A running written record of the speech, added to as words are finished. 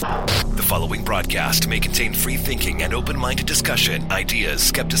following broadcast may contain free thinking and open-minded discussion, ideas,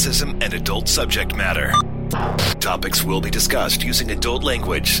 skepticism, and adult subject matter. Topics will be discussed using adult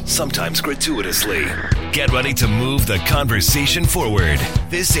language, sometimes gratuitously. Get ready to move the conversation forward.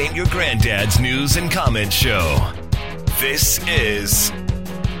 This ain't your granddad's news and comment show. This is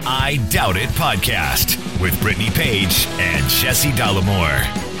I Doubt It Podcast with Brittany Page and Jesse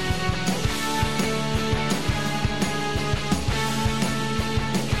Dollamore.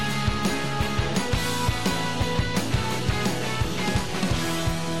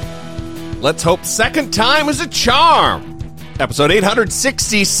 Let's hope second time is a charm. Episode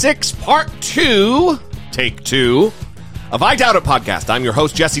 866, part 2, take 2 of I Doubt It Podcast. I'm your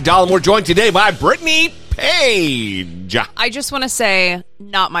host, Jesse Dollamore, joined today by Brittany Page. I just want to say,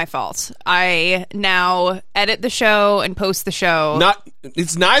 not my fault. I now edit the show and post the show.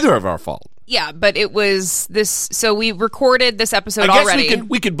 It's neither of our fault. Yeah, but it was this, so we recorded this episode already. I guess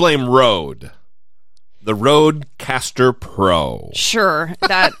we could blame Rode. The Rodecaster Pro. Sure,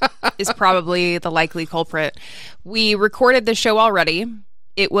 that is probably the likely culprit. We recorded the show already.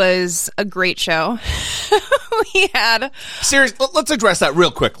 It was a great show. We had... Seriously, let's address that real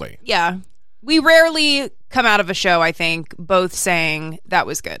quickly. Yeah. We rarely come out of a show, I think, both saying that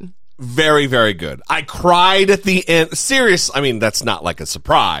was good. Very, very good. I cried at the end. Seriously, I mean, that's not like a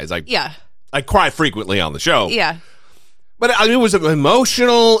surprise. I cry frequently on the show. Yeah. But I mean, it was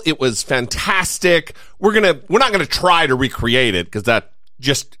emotional. It was fantastic. We're not gonna try to recreate it because that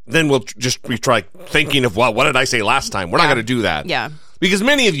then we'll be try thinking of what did I say last time. We're not gonna do that. Yeah. Because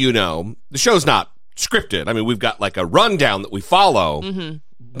many of you know the show's not scripted. I mean, we've got like a rundown that we follow,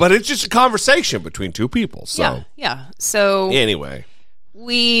 but it's just a conversation between two people. So yeah. So anyway.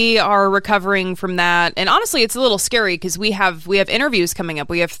 We are recovering from that, and honestly, it's a little scary because we have interviews coming up.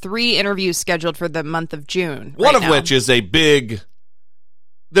 We have 3 interviews scheduled for the month of June. One of which is the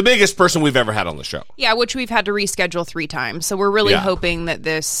biggest person we've ever had on the show. Yeah, which we've had to reschedule 3 times. So we're really hoping that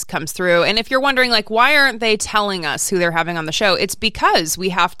this comes through. And if you're wondering, like, why aren't they telling us who they're having on the show? It's because we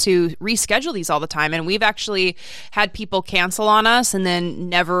have to reschedule these all the time, and we've actually had people cancel on us and then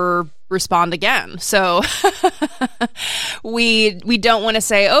never respond again. So we don't want to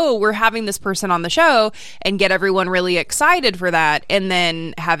say, oh, we're having this person on the show and get everyone really excited for that and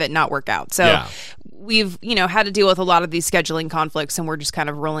then have it not work out. So we've, had to deal with a lot of these scheduling conflicts, and we're just kind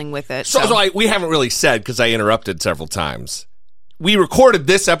of rolling with it. So we haven't really said, because I interrupted several times. We recorded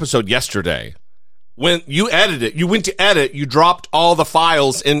this episode yesterday. When you went to edit, you dropped all the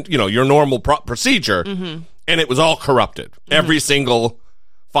files in, your normal procedure, and it was all corrupted. Every single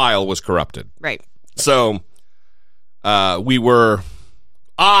file was corrupted. Right. So I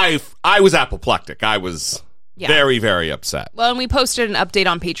was apoplectic. I was very, very upset. Well, and we posted an update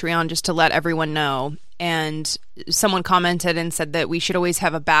on Patreon just to let everyone know. And someone commented and said that we should always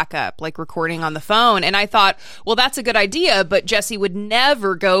have a backup, like recording on the phone. And I thought, well, that's a good idea, but Jesse would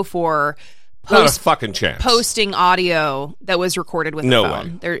never go for not a fucking chance posting audio that was recorded with no the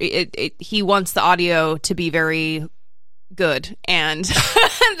phone. Way. He wants the audio to be very good, and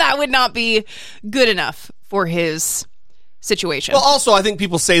that would not be good enough for his situation. Well, also, I think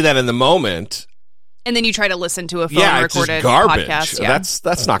people say that in the moment, and then you try to listen to a phone recorded podcast. Yeah,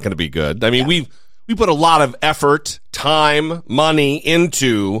 that's not going to be good. I mean, we put a lot of effort, time, money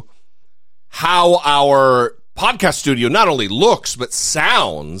into how our podcast studio not only looks but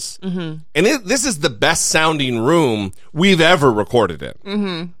sounds, and this is the best sounding room we've ever recorded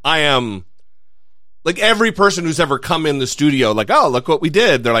in. I am. Like, every person who's ever come in the studio, like, oh, look what we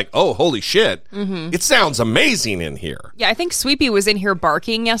did. They're like, oh, holy shit. It sounds amazing in here. Yeah, I think Sweepy was in here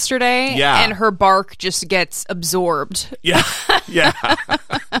barking yesterday. Yeah. And her bark just gets absorbed. Yeah. Yeah.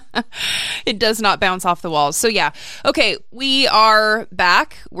 It does not bounce off the walls. So, yeah. Okay, we are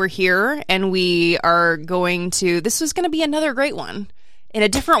back. We're here. And we are going to... This was going to be another great one. In a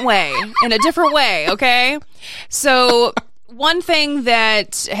different way. Okay? So... One thing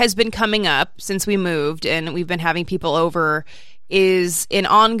that has been coming up since we moved and we've been having people over is an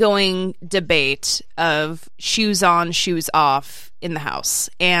ongoing debate of shoes on, shoes off in the house.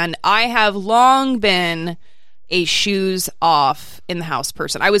 And I have long been a shoes off in the house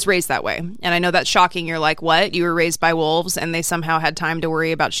person. I was raised that way. And I know that's shocking. You're like, what? You were raised by wolves and they somehow had time to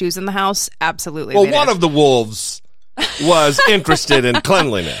worry about shoes in the house? Absolutely. Well, one of the wolves was interested in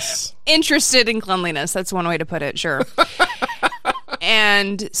cleanliness. Interested in cleanliness. That's one way to put it. Sure.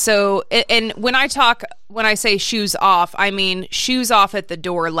 And so, and when I say shoes off, I mean shoes off at the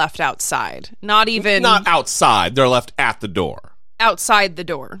door, left outside. Not outside. They're left at the door. Outside the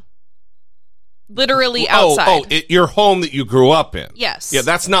door. Literally outside. Your home that you grew up in. Yes. Yeah,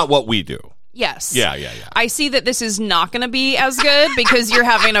 that's not what we do. Yes. Yeah. I see that this is not going to be as good because you're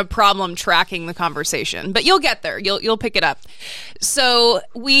having a problem tracking the conversation, but you'll get there. You'll pick it up. So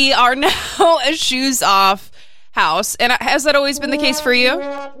we are now a shoes off house. And has that always been the case for you?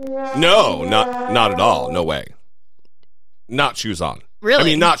 No, not at all. No way. Not shoes on. Really? I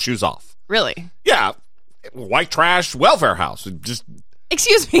mean, not shoes off. Really? Yeah. White trash welfare house. Just.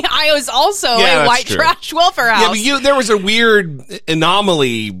 Excuse me, I was also Yeah, a white true. trash welfare house. Yeah, but there was a weird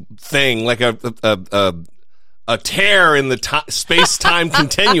anomaly thing, like a tear in the space-time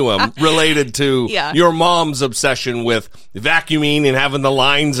continuum related to your mom's obsession with vacuuming and having the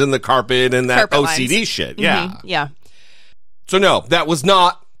lines in the carpet and that Carpet OCD lines. shit. Mm-hmm. Yeah. So no, that was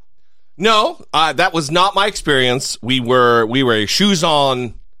not my experience. We were a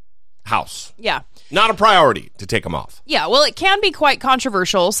shoes-on house. Yeah. Not a priority to take them off. Yeah, well, it can be quite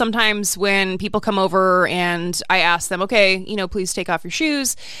controversial sometimes when people come over and I ask them, okay, please take off your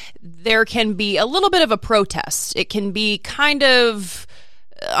shoes. There can be a little bit of a protest. It can be kind of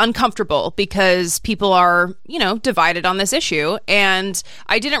uncomfortable because people are, divided on this issue. And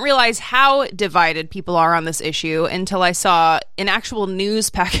I didn't realize how divided people are on this issue until I saw an actual news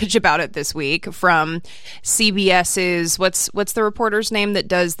package about it this week from CBS's, what's the reporter's name that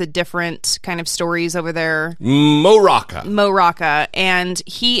does the different kind of stories over there? Mo Rocca. And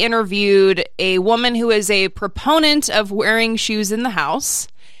he interviewed a woman who is a proponent of wearing shoes in the house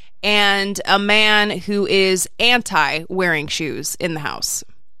and a man who is anti-wearing shoes in the house.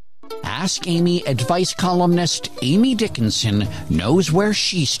 Ask Amy advice columnist Amy Dickinson knows where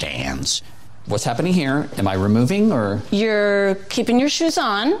she stands. What's happening here? Am I removing or? You're keeping your shoes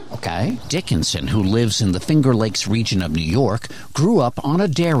on. Okay. Dickinson, who lives in the Finger Lakes region of New York, grew up on a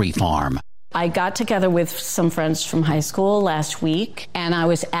dairy farm. I got together with some friends from high school last week, and I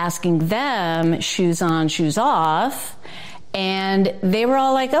was asking them shoes on, shoes off, and they were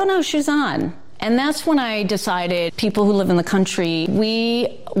all like, oh no, shoes on. And that's when I decided people who live in the country,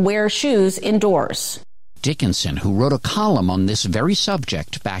 we wear shoes indoors. Dickinson, who wrote a column on this very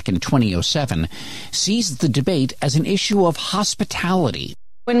subject back in 2007, sees the debate as an issue of hospitality.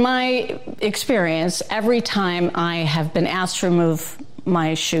 In my experience, every time I have been asked to remove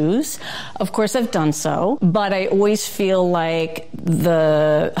my shoes, of course I've done so, but I always feel like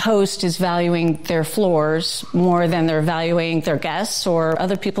the host is valuing their floors more than they're valuing their guests or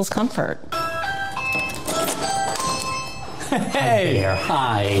other people's comfort. Hey.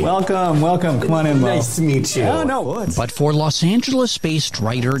 Hi. Welcome. Come on in, Mo. Nice to meet you. Oh, no. What? But for Los Angeles-based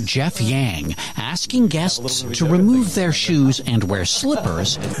writer Jeff Yang, asking guests to remove their shoes and wear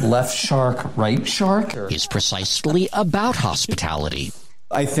slippers Left shark, right shark? is precisely about hospitality.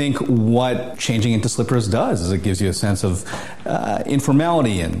 I think what changing into slippers does is it gives you a sense of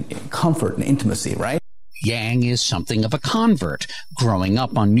informality and comfort and intimacy, right? Yang is something of a convert. Growing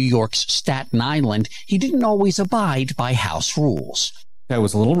up on New York's Staten Island, he didn't always abide by house rules. I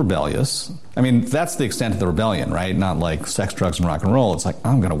was a little rebellious. I mean, that's the extent of the rebellion, right? Not like sex, drugs, and rock and roll. It's like,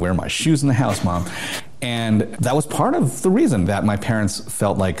 I'm going to wear my shoes in the house, Mom. And that was part of the reason that my parents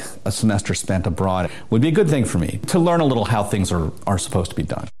felt like a semester spent abroad would be a good thing for me, to learn a little how things are supposed to be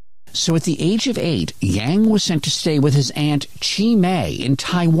done. So at the age of 8, Yang was sent to stay with his aunt Chi Mei in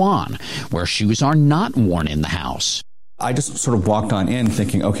Taiwan, where shoes are not worn in the house. I just sort of walked on in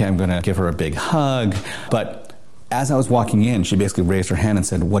thinking, okay, I'm going to give her a big hug. But as I was walking in, she basically raised her hand and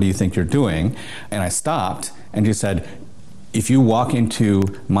said, what do you think you're doing? And I stopped, and she said, if you walk into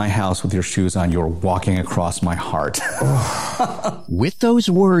my house with your shoes on, you're walking across my heart. With those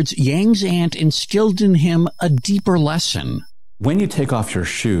words, Yang's aunt instilled in him a deeper lesson. When you take off your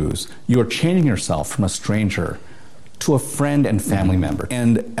shoes, you're changing yourself from a stranger to a friend and family member,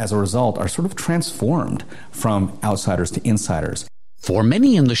 and as a result are sort of transformed from outsiders to insiders. For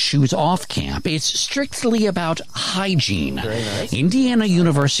many in the shoes off camp, it's strictly about hygiene. Indiana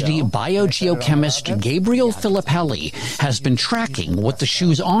University biogeochemist Gabriel Filippelli has been tracking what the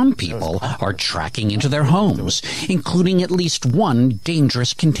shoes on people are tracking into their homes, including at least one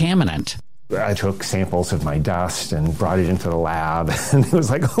dangerous contaminant. I took samples of my dust and brought it into the lab, and it was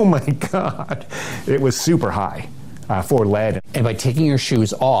like, oh my God. It was super high for lead. And by taking your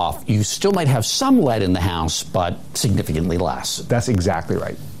shoes off, you still might have some lead in the house, but significantly less. That's exactly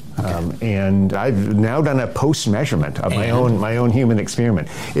right. Okay. And I've now done a post-measurement of my own human experiment.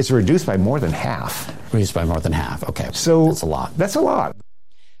 It's reduced by more than half. Reduced by more than half, okay. So that's a lot. That's a lot.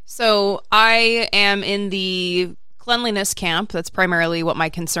 So I am in the cleanliness camp. That's primarily what my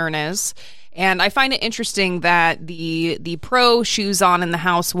concern is. And I find it interesting that the pro shoes on in the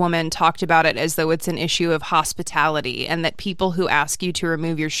house woman talked about it as though it's an issue of hospitality, and that people who ask you to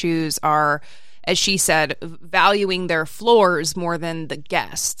remove your shoes are, as she said, valuing their floors more than the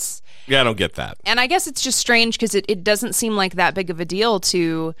guests. Yeah, I don't get that. And I guess it's just strange because it doesn't seem like that big of a deal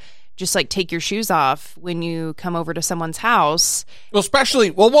to just like take your shoes off when you come over to someone's house. Well,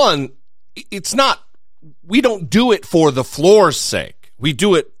 especially, one, it's not, we don't do it for the floor's sake. We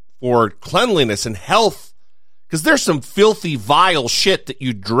do it for cleanliness and health, because there's some filthy, vile shit that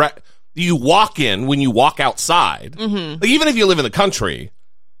you walk in when you walk outside. Mm-hmm. Like, even if you live in the country,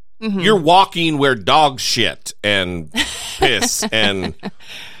 mm-hmm. you're walking where dogs shit and piss and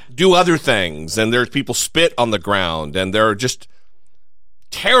do other things, and there's people spit on the ground, and there are just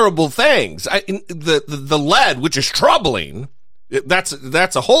terrible things. The lead, which is troubling, that's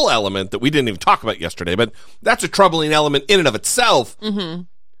a whole element that we didn't even talk about yesterday, but that's a troubling element in and of itself. Mm-hmm.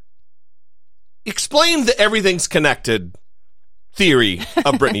 Explain the everything's connected theory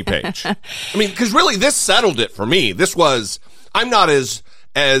of Brittany Page. I mean, because really this settled it for me. This was, I'm not as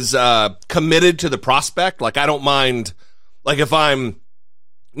committed to the prospect. Like, I don't mind, like, if I'm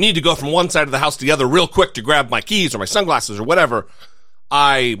need to go from one side of the house to the other real quick to grab my keys or my sunglasses or whatever,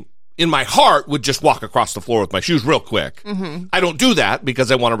 I, in my heart, would just walk across the floor with my shoes real quick. Mm-hmm. I don't do that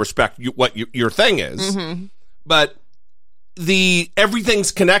because I want to respect what your thing is. Mm-hmm. But the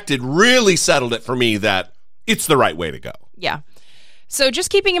everything's connected really settled it for me that it's the right way to go. Yeah. So just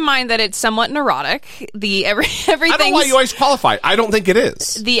keeping in mind that it's somewhat neurotic, the everything's... I don't know why you always qualify. I don't think it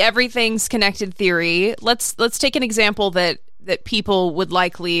is. The everything's connected theory. Let's take an example that people would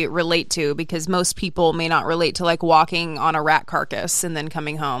likely relate to, because most people may not relate to, like, walking on a rat carcass and then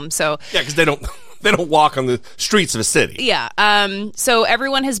coming home. So yeah, because they don't walk on the streets of a city. Yeah. So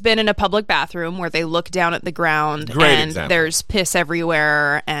everyone has been in a public bathroom where they look down at the ground. Great and example. There's piss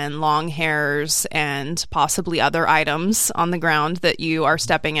everywhere and long hairs and possibly other items on the ground that you are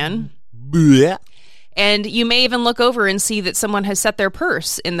stepping in. Blech. And you may even look over and see that someone has set their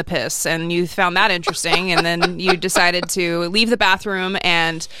purse in the piss, and you found that interesting, and then you decided to leave the bathroom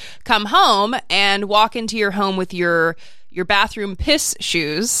and come home and walk into your home with your bathroom piss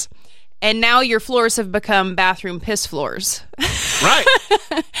shoes, and now your floors have become bathroom piss floors. Right.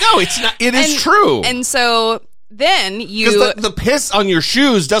 No, it's not. It is true. And so then you... Because the piss on your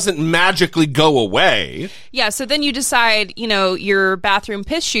shoes doesn't magically go away. Yeah, so then you decide, your bathroom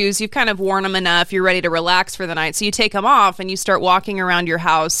piss shoes, you've kind of worn them enough, you're ready to relax for the night, so you take them off and you start walking around your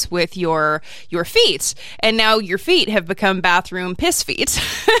house with your feet. And now your feet have become bathroom piss feet.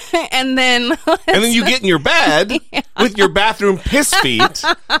 And then you get in your bed with your bathroom piss feet,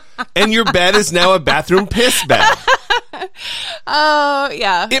 and your bed is now a bathroom piss bed. Oh,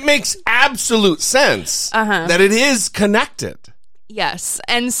 yeah. It makes absolute sense that it is connected. Yes.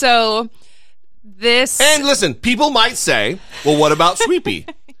 And so this... And listen, people might say, well, what about Sweepy?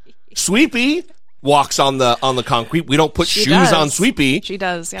 Sweepy walks on the concrete. We don't put shoes on Sweepy. She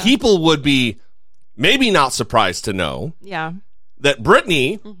does, yeah. People would be maybe not surprised to know that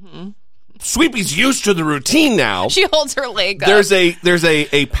Brittany... Mm-hmm. Sweepy's used to the routine now. She holds her leg up. There's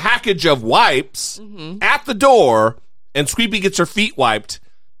a package of wipes at the door, and Sweepy gets her feet wiped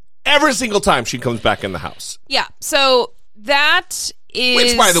every single time she comes back in the house. Yeah, so that is...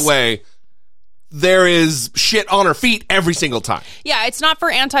 Which, by the way, there is shit on her feet every single time. Yeah, it's not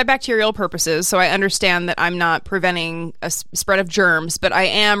for antibacterial purposes, so I understand that I'm not preventing a spread of germs, but I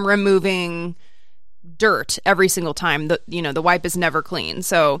am removing dirt every single time. The wipe is never clean,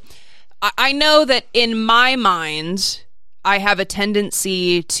 so... I know that in my mind, I have a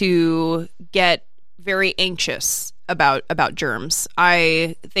tendency to get very anxious about germs.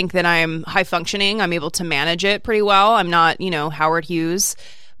 I think that I'm high functioning. I'm able to manage it pretty well. I'm not, Howard Hughes,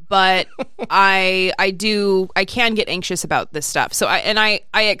 but I can get anxious about this stuff. So I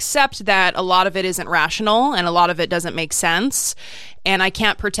accept that a lot of it isn't rational and a lot of it doesn't make sense. And I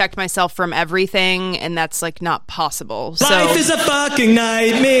can't protect myself from everything, and that's, like, not possible. Life is a fucking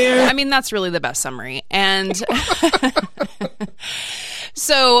nightmare. I mean, that's really the best summary. And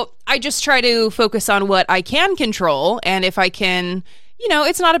so I just try to focus on what I can control, and if I can...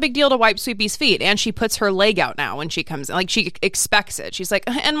 it's not a big deal to wipe Sweepy's feet, and she puts her leg out now when she comes in. Like, she expects it. She's like,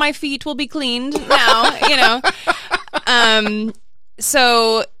 and my feet will be cleaned now,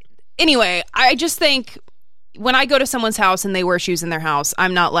 So, anyway, I just think... when I go to someone's house and they wear shoes in their house,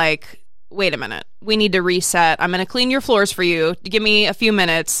 I'm not like, wait a minute, we need to reset. I'm going to clean your floors for you. Give me a few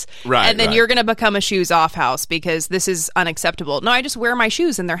minutes. Right. And then you're going to become a shoes off house because this is unacceptable. No, I just wear my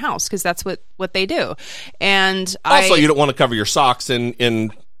shoes in their house because that's what they do. And also, you don't want to cover your socks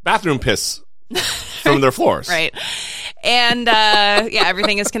in bathroom piss from their floors. Right. And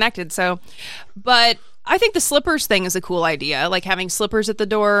everything is connected. So, but I think the slippers thing is a cool idea, like having slippers at the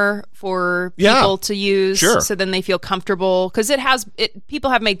door for people to use, so then they feel comfortable. Because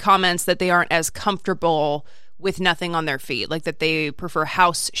people have made comments that they aren't as comfortable with nothing on their feet, like that they prefer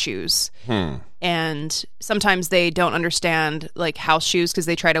house shoes. And sometimes they don't understand like house shoes because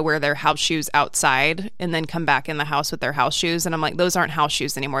they try to wear their house shoes outside and then come back in the house with their house shoes. And I'm like, those aren't house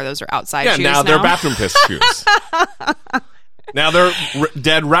shoes anymore. Those are outside shoes. Now they're bathroom piss shoes. Now they're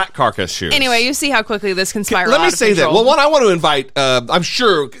dead rat carcass shoes. Anyway, you see how quickly this can spiral. Let me out of say that. control. Well, one, I want to invite, I'm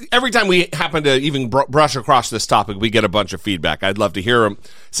sure every time we happen to even brush across this topic, we get a bunch of feedback. I'd love to hear them.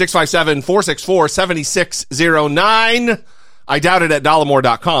 657-464-7609. I doubt it at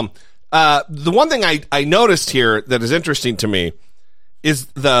dollamore.com. The one thing I noticed here that is interesting to me is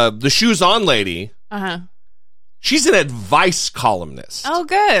the shoes on lady. She's an advice columnist. Oh,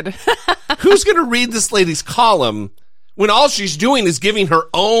 good. Who's going to read this lady's column when all she's doing is giving her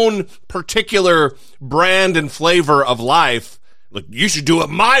own particular brand and flavor of life? Look, you should do it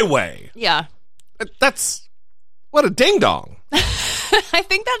my way. Yeah. That's what a ding dong. I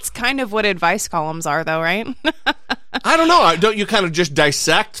think that's kind of what advice columns are, though, right? I don't know. Don't you kind of just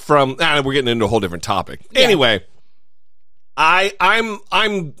dissect from? We're getting into a whole different topic. Yeah. Anyway, I'm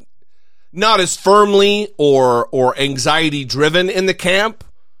not as firmly or anxiety driven in the camp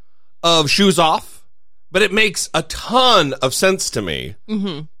of shoes off, but it makes a ton of sense to me,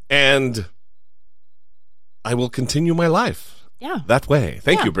 and I will continue my life. Yeah. That way.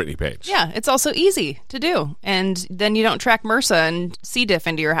 Thank you, Brittany Page. Yeah, it's also easy to do, and then you don't track MRSA and C. diff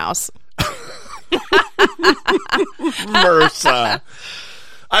into your house. MRSA.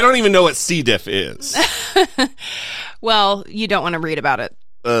 I don't even know what C. diff is. Well, you don't want to read about it.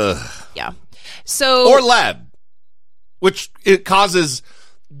 Yeah. So Or lead, which it causes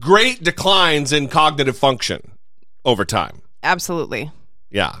great declines in cognitive function over time. absolutely.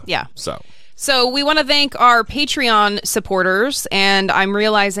 Yeah. Yeah. So we want to thank our Patreon supporters, and I'm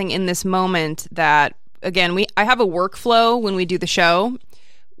realizing in this moment that, again, I have a workflow when we do the show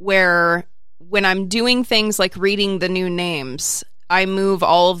where when I'm doing things like reading the new names, I move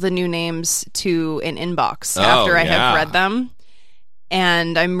all of the new names to an inbox after I have read them.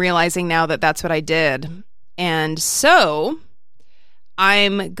 And I'm realizing now that that's what I did. And so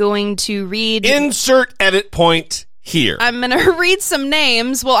I'm going to read... Insert edit point here. I'm going to read some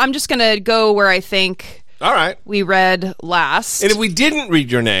names. Well, I'm just going to go where I think All right. we read last. And if we didn't read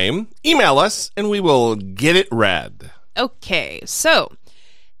your name, email us and we will get it read. Okay, so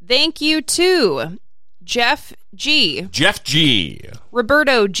thank you to Jeff G. Jeff G.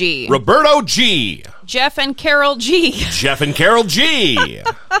 Roberto G. Roberto G. Jeff and Carol G. Jeff and Carol G.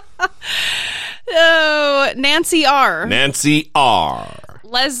 Oh, Nancy R. Nancy R.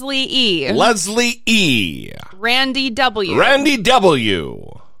 Leslie E. Leslie E. Randy W. Randy W.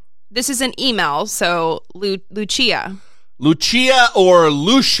 This is an email, so Lucia. Lucia or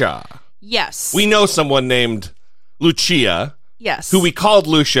Lucia? Yes. We know someone named Lucia. Yes. Who we called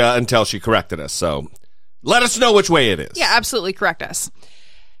Lucia until she corrected us. So let us know which way it is. Yeah, absolutely correct us.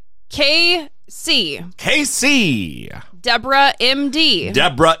 KC. KC. Deborah MD.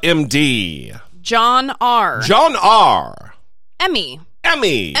 Deborah MD. John R. John R. Emmy.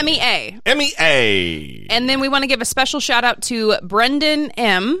 Emmy. Emmy A. Emmy A. And then we want to give a special shout out to Brendan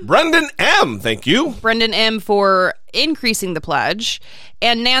M. Brendan M. Thank you. Brendan M. for increasing the pledge.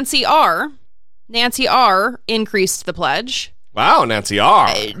 And Nancy R. Nancy R. increased the pledge. Wow, Nancy R.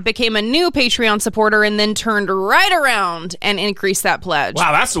 Became a new Patreon supporter and then turned right around and increased that pledge.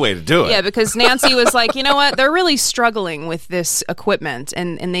 Wow, that's the way to do it. Yeah, because Nancy was like, you know what? They're really struggling with this equipment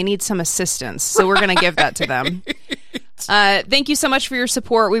and they need some assistance. So we're going to give that to them. Thank you so much for your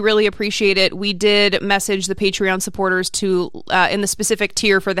support. We really appreciate it. We did message the Patreon supporters to in the specific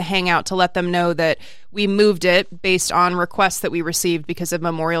tier for the Hangout to let them know that we moved it based on requests that we received because of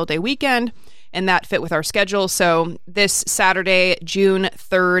Memorial Day weekend. And that fit with our schedule. So this Saturday, June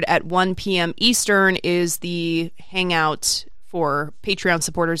 3rd at 1 p.m. Eastern is the Hangout for Patreon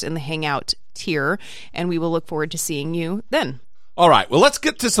supporters in the Hangout tier. And we will look forward to seeing you then. All right. Well, let's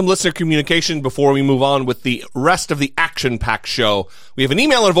get to some listener communication before we move on with the rest of the action-packed show. We have an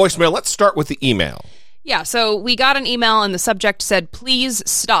email and a voicemail. Let's start with the email. Yeah. So we got an email and the subject said, please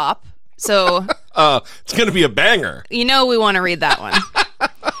stop. So it's going to be a banger. You know we want to read that one.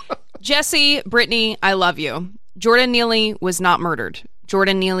 Jesse, Brittany, I love you. Jordan Neely was not murdered.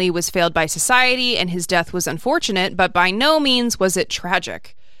 Jordan Neely was failed by society, and his death was unfortunate, but by no means was it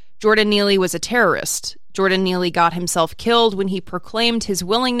tragic. Jordan Neely was a terrorist. Jordan Neely got himself killed when he proclaimed his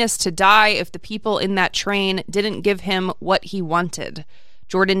willingness to die if the people in that train didn't give him what he wanted.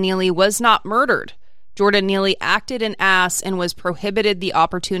 Jordan Neely was not murdered. Jordan Neely acted an ass and was prohibited the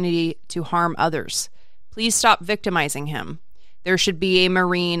opportunity to harm others. Please stop victimizing him. There should be a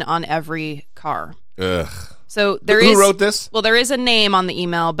Marine on every car. Ugh. So Who wrote this? Well, there is a name on the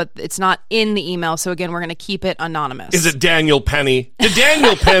email, but it's not in the email. So again, we're going to keep it anonymous. Is it Daniel Penny? Did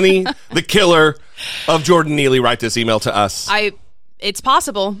Daniel Penny, the killer of Jordan Neely, write this email to us? It's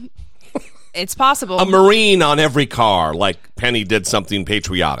possible. It's possible. A Marine on every car, like Penny did something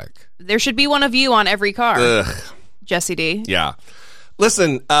patriotic. There should be one of you on every car. Ugh. Jesse D. Yeah.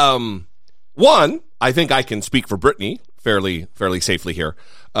 Listen, one, I think I can speak for Brittany fairly safely here.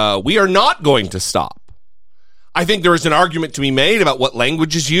 We are not going to stop. I think there is an argument to be made about what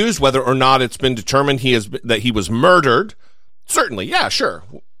language is used, whether or not it's been determined that he was murdered. Certainly, yeah, sure.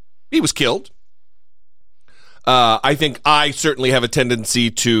 He was killed. I think I certainly have a tendency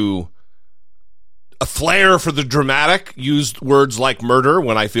to a flair for the dramatic, use words like murder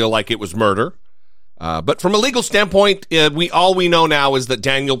when I feel like it was murder. But from a legal standpoint, all we know now is that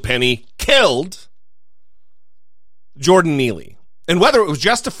Daniel Penny killed Jordan Neely. And whether it was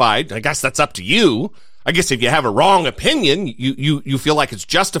justified, I guess that's up to you. I guess if you have a wrong opinion, you feel like it's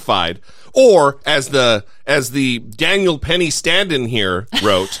justified. Or as the Daniel Penny stand-in here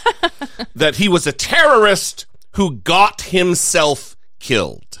wrote, that he was a terrorist who got himself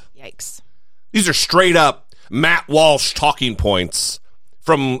killed. Yikes. These are straight up Matt Walsh talking points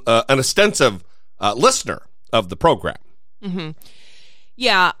from an ostensive listener of the program. Mm-hmm.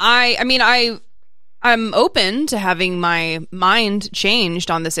 Yeah, I'm open to having my mind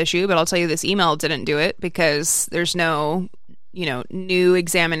changed on this issue, but I'll tell you this email didn't do it because there's no, new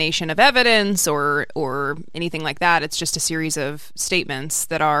examination of evidence or anything like that. It's just a series of statements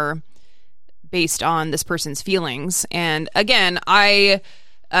that are based on this person's feelings. And again,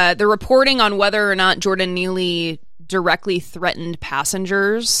 the reporting on whether or not Jordan Neely directly threatened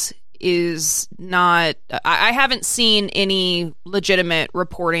passengers is not, I haven't seen any legitimate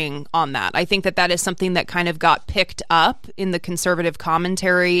reporting on that. I think that is something that kind of got picked up in the conservative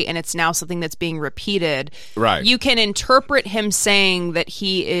commentary, and it's now something that's being repeated. Right. You can interpret him saying that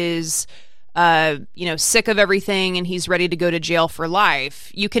he is, sick of everything and he's ready to go to jail for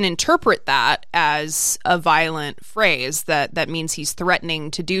life. You can interpret that as a violent phrase that means he's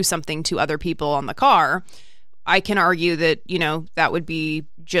threatening to do something to other people on the car. I can argue that, that would be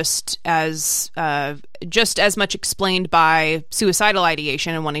just as much explained by suicidal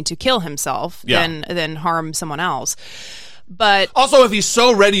ideation and wanting to kill himself than harm someone else. But also, if he's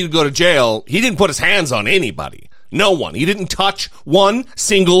so ready to go to jail, he didn't put his hands on anybody. No one. He didn't touch one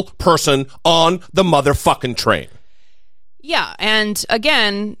single person on the motherfucking train. Yeah, and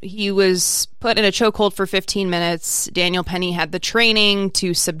again, he was put in a chokehold for 15 minutes. Daniel Penny had the training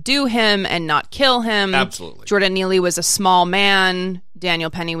to subdue him and not kill him. Absolutely. Jordan Neely was a small man. Daniel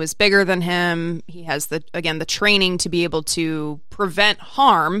Penny was bigger than him. He has the training to be able to prevent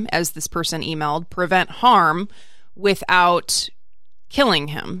harm, as this person emailed, prevent harm without killing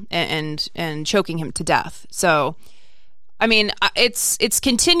him and choking him to death. So, I mean, it's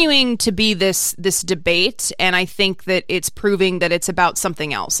continuing to be this debate, and I think that it's proving that it's about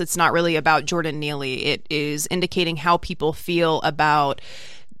something else. It's not really about Jordan Neely. It is indicating how people feel about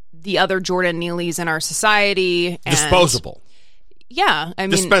the other Jordan Neelys in our society. And disposable. Yeah, I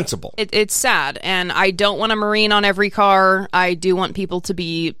mean, dispensable. It's sad, and I don't want a Marine on every car. I do want people to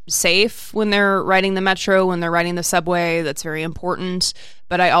be safe when they're riding the metro, when they're riding the subway. That's very important.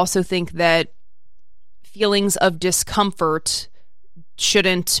 But I also think that feelings of discomfort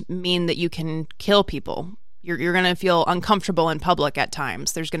shouldn't mean that you can kill people. You're going to feel uncomfortable in public at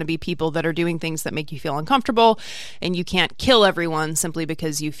times. There's going to be people that are doing things that make you feel uncomfortable, and you can't kill everyone simply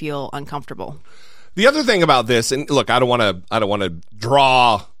because you feel uncomfortable. The other thing about this, and look, I don't want to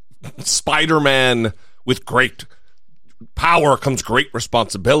draw Spider-Man with great power comes great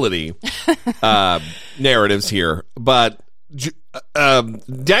responsibility narratives here, but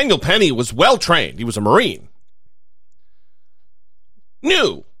Daniel Penny was well trained. He was a Marine.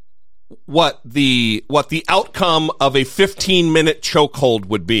 Knew what the outcome of a 15-minute chokehold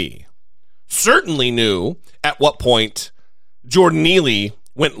would be. Certainly knew at what point Jordan Neely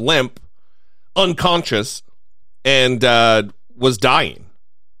went limp, unconscious, and was dying.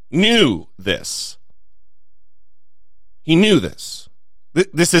 Knew this. He knew this.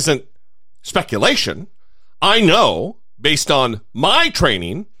 This isn't speculation. I know, based on my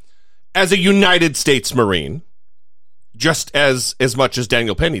training as a United States Marine, just as much as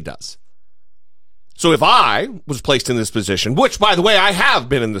Daniel Penny does. So if I was placed in this position, which, by the way, I have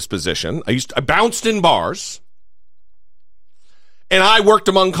been in this position, I bounced in bars, and I worked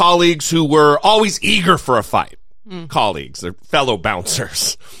among colleagues who were always eager for a fight. Colleagues, they're fellow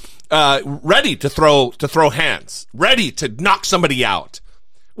bouncers, ready to throw hands, ready to knock somebody out.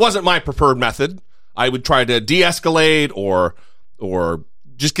 Wasn't my preferred method. I would try to de-escalate or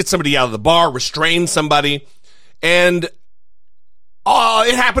just get somebody out of the bar, restrain somebody. And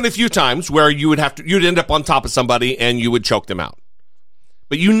it happened a few times where you'd end up on top of somebody and you would choke them out.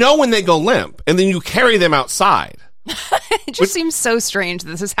 But when they go limp, and then you carry them outside. It just seems so strange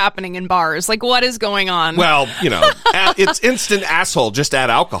this is happening in bars. Like, what is going on? Well, it's instant asshole. Just add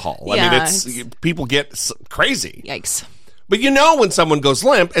alcohol. Yeah, I mean, people get crazy. Yikes. But when someone goes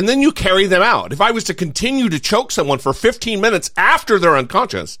limp, and then you carry them out. If I was to continue to choke someone for 15 minutes after they're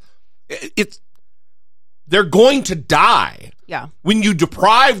unconscious, they're going to die. Yeah. When you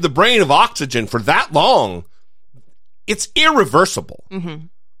deprive the brain of oxygen for that long, it's irreversible. Mm-hmm.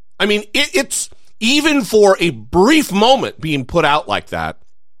 I mean, it's even for a brief moment being put out like that,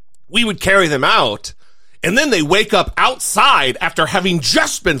 we would carry them out, and then they wake up outside after having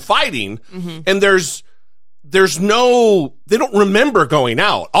just been fighting, and they don't remember going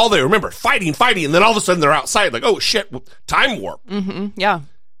out. All they remember, fighting, and then all of a sudden they're outside, like, oh shit, time warp. Mm-hmm. Yeah.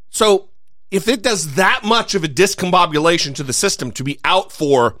 So if it does that much of a discombobulation to the system to be out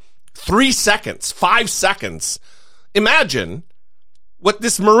for 3 seconds, 5 seconds, imagine what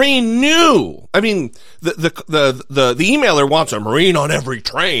this Marine knew. I mean, the emailer wants a Marine on every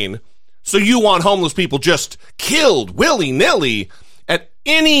train, so you want homeless people just killed willy-nilly at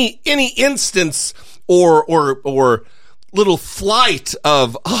any instance or little flight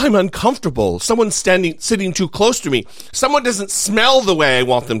of, I'm uncomfortable. Someone's sitting too close to me. Someone doesn't smell the way I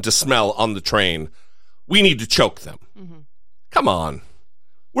want them to smell on the train. We need to choke them. Mm-hmm. Come on.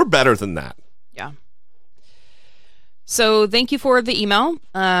 We're better than that. Yeah. So thank you for the email.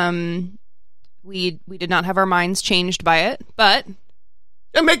 We did not have our minds changed by it, but...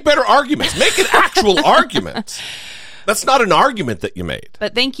 And make better arguments. Make an actual argument. That's not an argument that you made.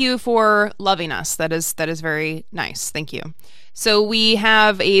 But thank you for loving us. That is very nice. Thank you. So we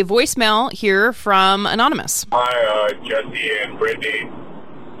have a voicemail here from Anonymous. Hi, Jesse and Brittany.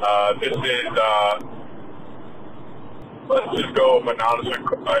 This is, let's just go with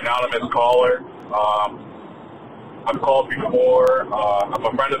anonymous caller. I've called before. I'm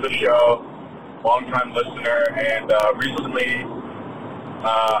a friend of the show, long-time listener, and recently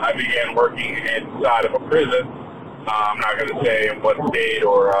I began working inside of a prison. I'm not going to say in what state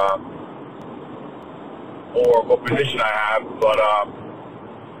or what position I have, but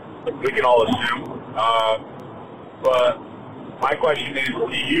we can all assume. But my question is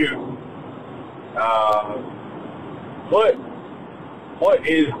to you: what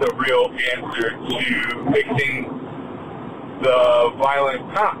is the real answer to fixing the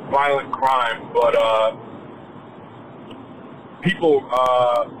not violent crime, but people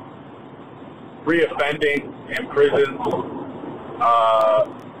reoffending in prisons,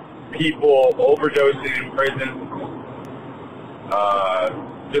 people overdosing in prisons,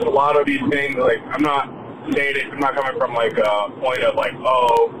 just a lot of these things. Like, I'm not saying it, I'm not coming from like a point of like,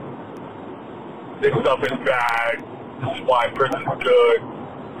 oh, this stuff is bad, this is why prison's good.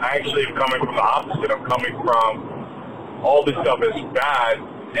 I actually am coming from the opposite. I'm coming from all this stuff is bad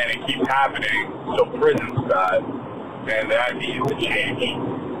and it keeps happening, so prison's bad, and that needs to change.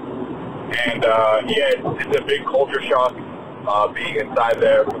 And it's a big culture shock being inside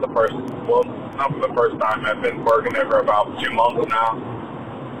there for the first, well, not for the first time. I've been working there for about 2 months now.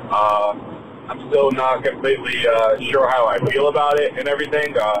 I'm still not completely sure how I feel about it and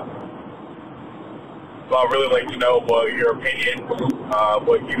everything. So I'd really like to know what your opinions,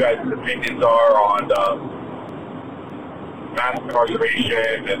 what you guys' opinions are on mass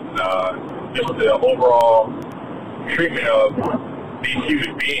incarceration and just the overall treatment of these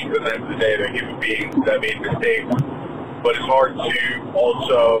human beings. At the end of the day, they're human beings that made mistakes. But it's hard to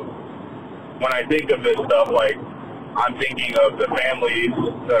also, when I think of this stuff, like, I'm thinking of the families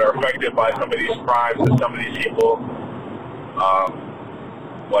that are affected by some of these crimes and some of these people.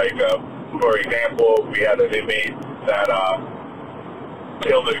 For example, we had an inmate that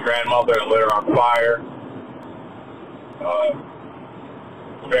killed his grandmother and lit her on fire.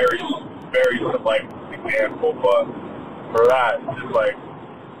 Very, very select example, but for that, just like,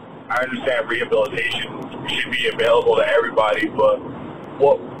 I understand rehabilitation should be available to everybody, but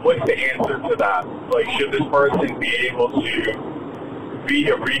what's the answer to that? Like, should this person be able to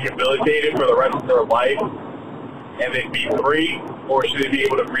be rehabilitated for the rest of their life and then be free, or should they be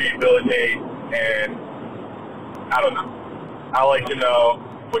able to rehabilitate and, I don't know. I'd like to know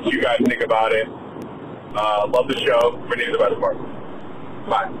what you guys think about it. Love the show. Brittany's the best part.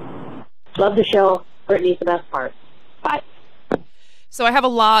 Bye. Love the show. Brittany's the best part. Bye. So I have a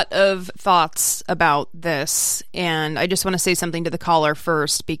lot of thoughts about this, and I just want to say something to the caller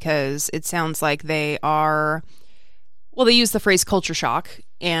first, because it sounds like they are, well, they use the phrase culture shock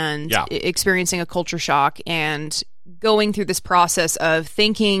and experiencing a culture shock, and going through this process of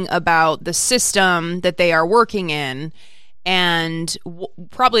thinking about the system that they are working in and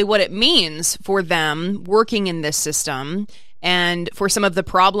probably what it means for them working in this system and for some of the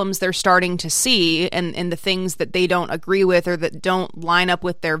problems they're starting to see and the things that they don't agree with or that don't line up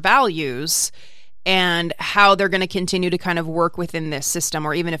with their values, and how they're going to continue to kind of work within this system,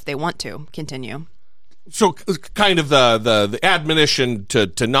 or even if they want to continue. So kind of the admonition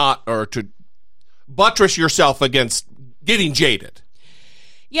to not, or to buttress yourself against getting jaded.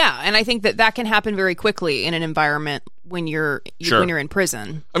 Yeah, and I think that can happen very quickly in an environment when you're in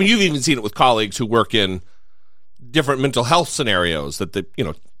prison. I mean, you've even seen it with colleagues who work in different mental health scenarios that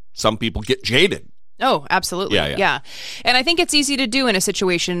some people get jaded. Oh, absolutely. Yeah. And I think it's easy to do in a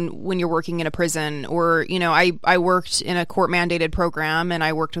situation when you're working in a prison, or, I worked in a court-mandated program, and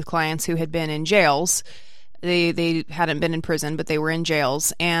I worked with clients who had been in jails. They hadn't been in prison, but they were in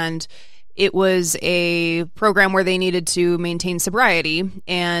jails. And it was a program where they needed to maintain sobriety.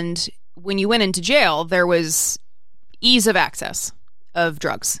 And when you went into jail, there was ease of access of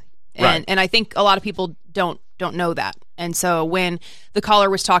drugs. And I think a lot of people don't know that. And so when the caller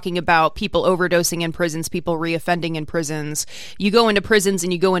was talking about people overdosing in prisons, people reoffending in prisons, you go into prisons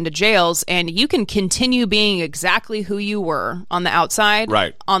and you go into jails, and you can continue being exactly who you were on the outside,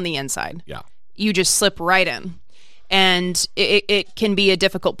 on the inside. Yeah. You just slip right in. And it can be a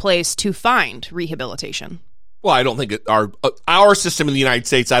difficult place to find rehabilitation. Well, I don't think our system in the United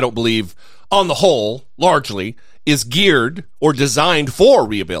States, I don't believe, on the whole, largely, is geared or designed for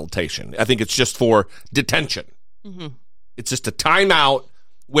rehabilitation. I think it's just for detention. Mm-hmm. It's just a timeout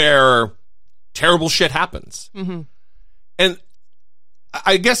where terrible shit happens. Mm-hmm. And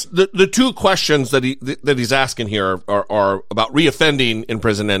I guess the two questions that he's asking here are about reoffending in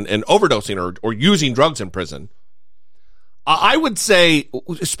prison and overdosing or using drugs in prison. I would say,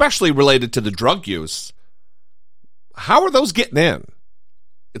 especially related to the drug use, how are those getting in?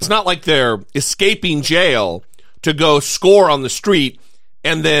 It's not like they're escaping jail to go score on the street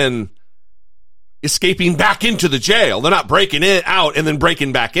and then escaping back into the jail. They're not breaking it out and then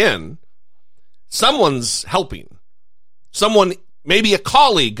breaking back in. Someone's helping. Someone, maybe a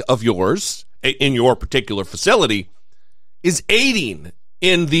colleague of yours in your particular facility, is aiding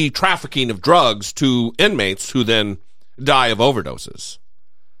in the trafficking of drugs to inmates who then die of overdoses.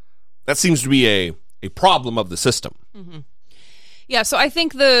 That seems to be a problem of the system. Mm-hmm. Yeah, so I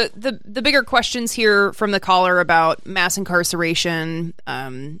think the bigger questions here from the caller about mass incarceration,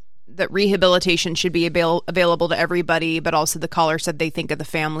 that rehabilitation should be available to everybody, but also the caller said they think of the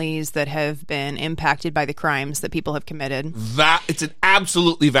families that have been impacted by the crimes that people have committed. That it's an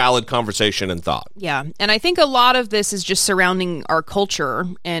absolutely valid conversation and thought. Yeah, and I think a lot of this is just surrounding our culture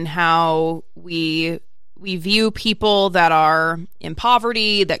and how we view people that are in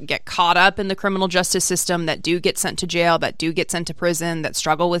poverty, that get caught up in the criminal justice system, that do get sent to jail, that do get sent to prison, that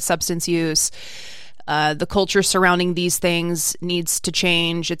struggle with substance use. The culture surrounding these things needs to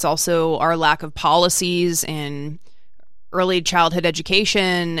change. It's also our lack of policies in early childhood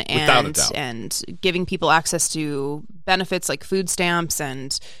education and giving people access to benefits like food stamps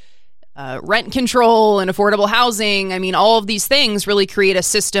and rent control and affordable housing. I mean, all of these things really create a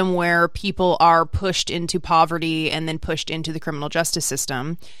system where people are pushed into poverty and then pushed into the criminal justice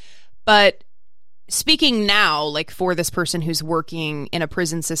system. But speaking now, like for this person who's working in a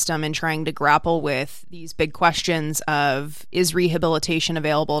prison system and trying to grapple with these big questions of, is rehabilitation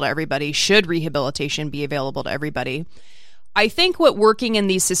available to everybody? Should rehabilitation be available to everybody? I think what working in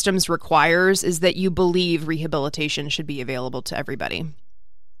these systems requires is that you believe rehabilitation should be available to everybody.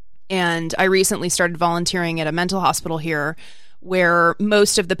 And I recently started volunteering at a mental hospital here where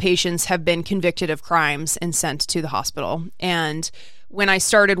most of the patients have been convicted of crimes and sent to the hospital. And when I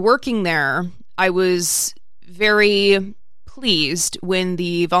started working there, I was very pleased when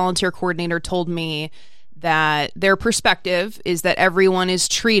the volunteer coordinator told me that their perspective is that everyone is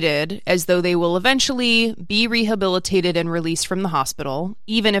treated as though they will eventually be rehabilitated and released from the hospital,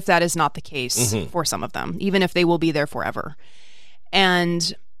 even if that is not the case for some of them, even if they will be there forever.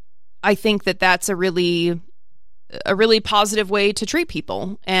 And I think that that's a really positive way to treat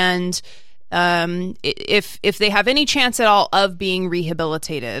people. And if they have any chance at all of being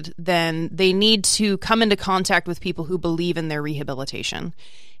rehabilitated, then they need to come into contact with people who believe in their rehabilitation.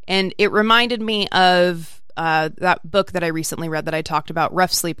 And it reminded me of that book that I recently read that I talked about,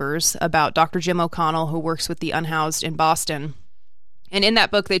 Rough Sleepers, about Dr. Jim O'Connell, who works with the unhoused in Boston. And in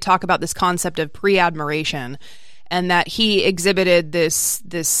that book, they talk about this concept of pre-admiration, and that he exhibited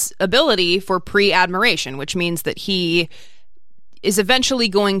this ability for pre-admiration, which means that he is eventually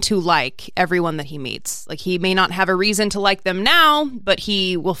going to like everyone that he meets. Like, he may not have a reason to like them now, but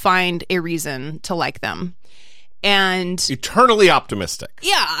he will find a reason to like them. And eternally optimistic.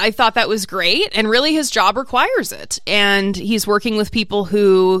 Yeah, I thought that was great. And really, his job requires it. And he's working with people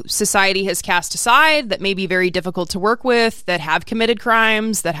who society has cast aside, that may be very difficult to work with, that have committed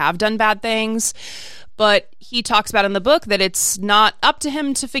crimes, that have done bad things. But he talks about in the book that it's not up to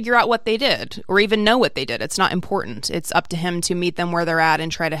him to figure out what they did or even know what they did. It's not important. It's up to him to meet them where they're at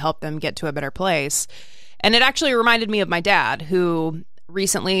and try to help them get to a better place. And it actually reminded me of my dad, who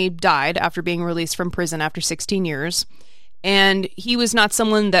recently died after being released from prison after 16 years. And he was not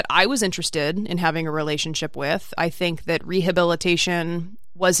someone that I was interested in having a relationship with. I think that rehabilitation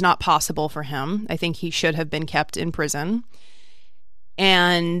was not possible for him. I think he should have been kept in prison.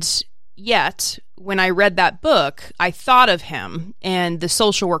 And yet, when I read that book, I thought of him and the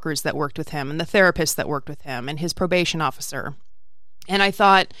social workers that worked with him and the therapists that worked with him and his probation officer. And I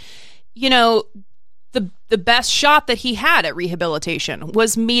thought, you know, the best shot that he had at rehabilitation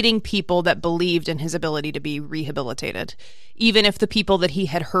was meeting people that believed in his ability to be rehabilitated, even if the people that he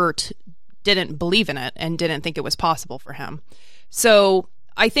had hurt didn't believe in it and didn't think it was possible for him. So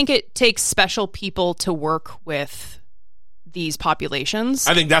I think it takes special people to work with these populations.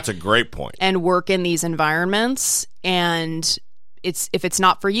 I think that's a great point. And work in these environments. And if it's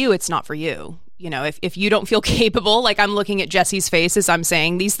not for you, it's not for you. You know, if you don't feel capable, like I'm looking at Jesse's face as I'm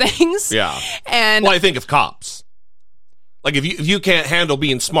saying these things. Yeah. And well, I think of cops. Like if you can't handle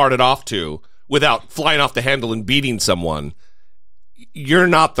being smarted off to without flying off the handle and beating someone, you're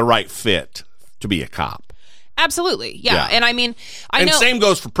not the right fit to be a cop. Absolutely. Yeah. And I mean, I know. And same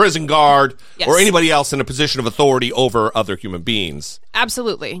goes for prison guard Yes. or anybody else in a position of authority over other human beings.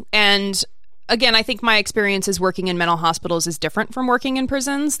 Absolutely. And again, I think my experiences working in mental hospitals is different from working in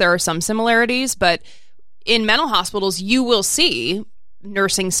prisons. There are some similarities, but in mental hospitals, you will see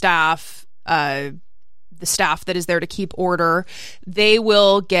nursing staff, the staff that is there to keep order. They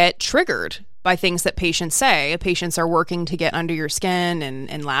will get triggered by things that patients say. Patients are working to get under your skin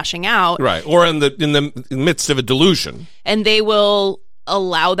and lashing out. Right. Or in the midst of a delusion. And they will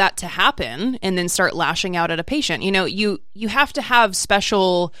allow that to happen and then start lashing out at a patient. You know, you have to have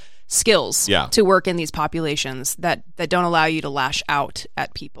special skills to work in these populations that don't allow you to lash out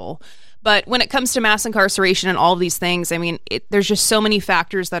at people. But when it comes to mass incarceration and all of these things, I mean, there's just so many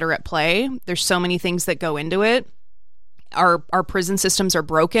factors that are at play. There's so many things that go into it. Our prison systems are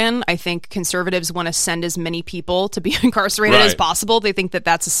broken. I think conservatives want to send as many people to be incarcerated as possible. They think that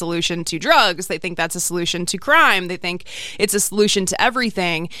that's a solution to drugs. They think that's a solution to crime. They think it's a solution to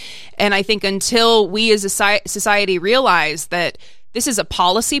everything. And I think until we as a society realize that this is a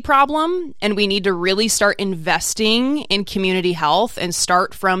policy problem and we need to really start investing in community health and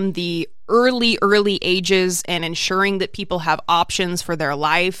start from the early ages and ensuring that people have options for their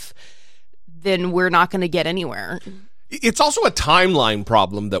life, then we're not going to get anywhere. It's also a timeline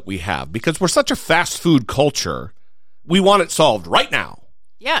problem that we have because we're such a fast food culture. We want it solved right now.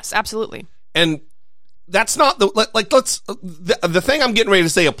 Yes, absolutely. And that's not the thing I'm getting ready to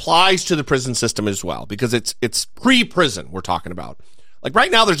say applies to the prison system as well, because it's pre-prison we're talking about. Like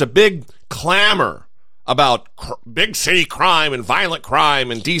right now, there's a big clamor about big city crime and violent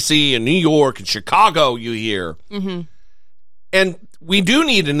crime in D.C. and New York and Chicago, you hear. Mm-hmm. And we do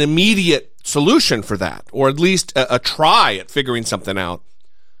need an immediate solution for that, or at least a try at figuring something out.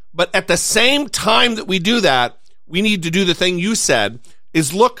 But at the same time that we do that, we need to do the thing you said,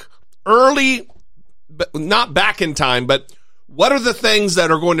 is look early, but not back in time, but what are the things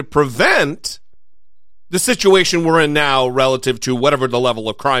that are going to prevent the situation we're in now relative to whatever the level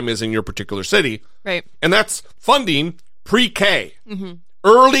of crime is in your particular city? Right. And that's funding pre-K. Mm-hmm.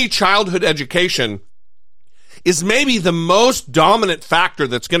 Early childhood education is maybe the most dominant factor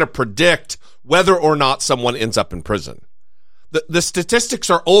that's going to predict whether or not someone ends up in prison. The statistics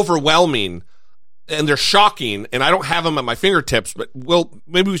are overwhelming and they're shocking, and I don't have them at my fingertips, but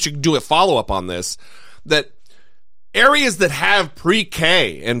maybe we should do a follow-up on this, that areas that have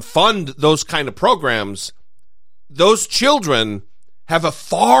pre-K and fund those kind of programs, those children have a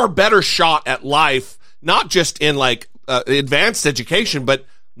far better shot at life, not just in like advanced education, but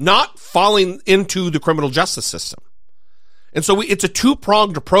not falling into the criminal justice system. And so it's a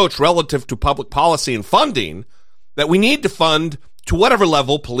two-pronged approach relative to public policy and funding, that we need to fund to whatever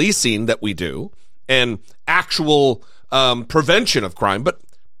level policing that we do and actual prevention of crime. But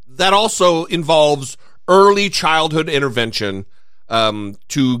that also involves early childhood intervention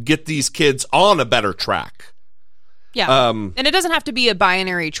to get these kids on a better track. Yeah. And it doesn't have to be a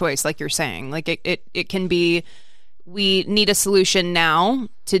binary choice like you're saying. Like it can be, we need a solution now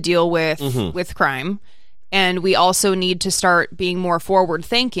to deal with crime. And we also need to start being more forward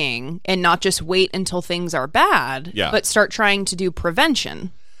thinking and not just wait until things are bad, but start trying to do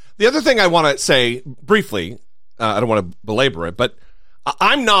prevention. The other thing I want to say briefly, I don't want to belabor it, but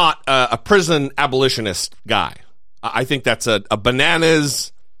I'm not a prison abolitionist guy. I think that's a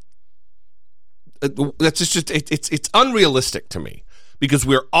bananas. That's just it's unrealistic to me, because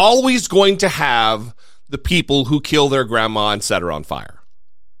we're always going to have the people who kill their grandma and set her on fire.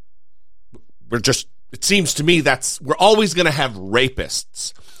 It seems to me we're always going to have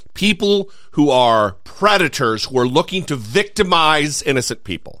rapists, people who are predators, who are looking to victimize innocent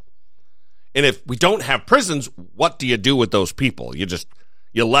people. And if we don't have prisons, what do you do with those people? You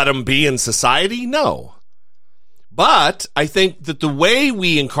let them be in society? No. But I think that the way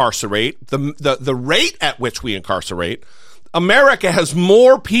we incarcerate, the rate at which we incarcerate, America has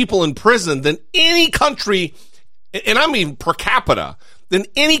more people in prison than any country, and I mean per capita, than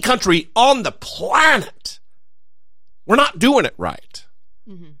any country on the planet. We're not doing it right.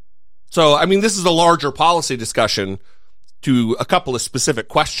 Mm-hmm. So, I mean, this is a larger policy discussion to a couple of specific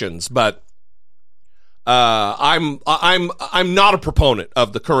questions, but I'm not a proponent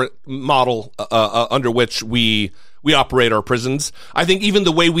of the current model under which we operate our prisons. I think even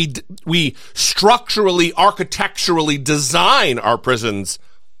the way we structurally, architecturally design our prisons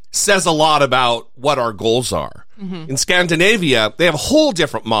says a lot about what our goals are. Mm-hmm. In Scandinavia, they have a whole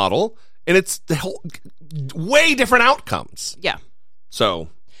different model, and it's way different outcomes. Yeah. So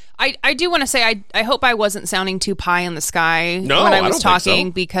I do want to say I hope I wasn't sounding too pie in the sky when I was talking,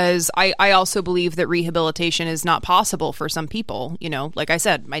 because I also believe that rehabilitation is not possible for some people. You know, like I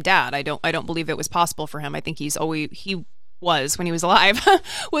said, my dad, I don't believe it was possible for him. I think he was, when he was alive,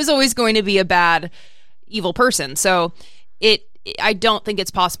 was always going to be a bad, evil person. So I don't think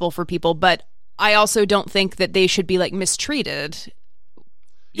it's possible for people, but I also don't think that they should be like mistreated.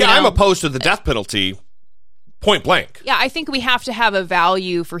 Yeah, I'm opposed to the death penalty. Point blank. Yeah, I think we have to have a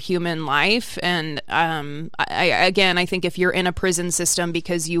value for human life. And I think if you're in a prison system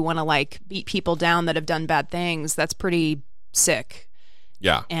because you want to like beat people down that have done bad things, that's pretty sick.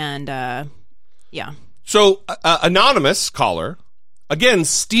 Yeah. And yeah. So anonymous caller, again,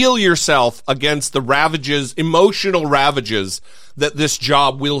 steel yourself against the ravages, emotional ravages that this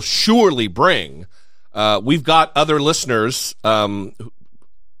job will surely bring. We've got other listeners.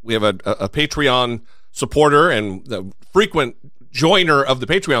 We have a Patreon supporter and the frequent joiner of the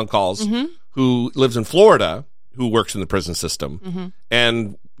Patreon calls, mm-hmm. who lives in Florida, who works in the prison system. Mm-hmm.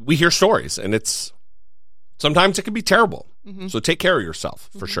 And we hear stories, and sometimes it can be terrible. Mm-hmm. So take care of yourself,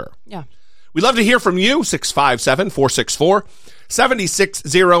 for sure. Yeah. We'd love to hear from you,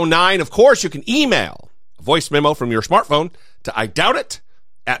 657-464-7609. Of course, you can email a voice memo from your smartphone to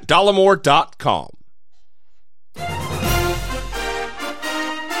idoubt@dollemore.com.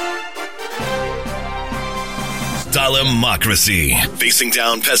 Dollemocracy. Facing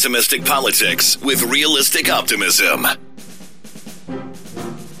down pessimistic politics with realistic optimism.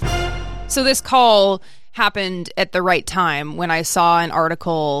 So this call happened at the right time when I saw an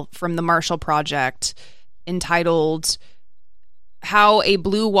article from the Marshall Project entitled "How a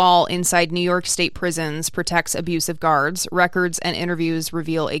Blue Wall Inside New York State Prisons Protects Abusive Guards. Records and interviews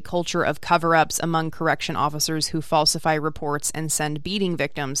reveal a culture of cover-ups among correction officers who falsify reports and send beating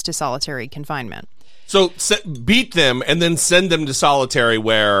victims to solitary confinement." So beat them and then send them to solitary,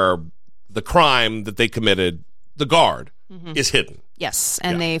 where the crime that they committed, the guard, mm-hmm. is hidden. Yes,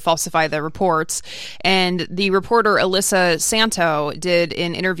 and they falsify the reports. And the reporter Alyssa Santo did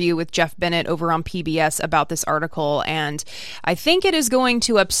an interview with Jeff Bennett over on PBS about this article, and I think it is going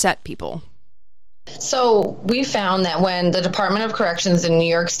to upset people. So we found that when the Department of Corrections in New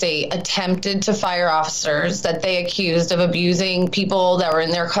York State attempted to fire officers that they accused of abusing people that were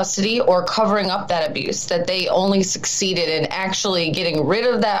in their custody or covering up that abuse, that they only succeeded in actually getting rid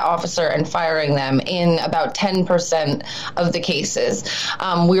of that officer and firing them in about 10% of the cases.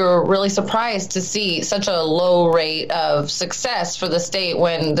 We were really surprised to see such a low rate of success for the state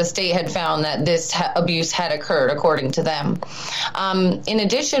when the state had found that this abuse had occurred, according to them. In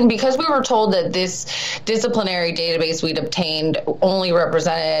addition, because we were told that this disciplinary database we'd obtained only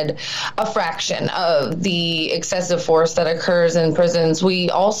represented a fraction of the excessive force that occurs in prisons, we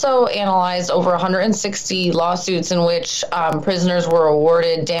also analyzed over 160 lawsuits in which prisoners were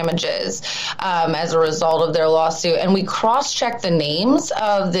awarded damages as a result of their lawsuit. And we cross-checked the names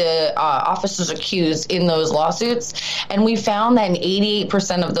of the officers accused in those lawsuits, and we found that in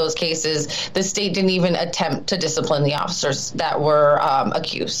 88% of those cases, the state didn't even attempt to discipline the officers that were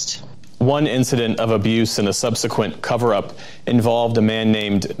accused. One incident of abuse and a subsequent cover-up involved a man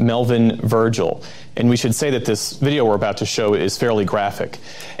named Melvin Virgil. And we should say that this video we're about to show is fairly graphic.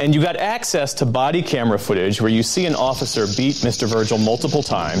 And you got access to body camera footage where you see an officer beat Mr. Virgil multiple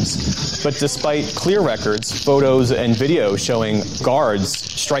times. But despite clear records, photos, and video showing guards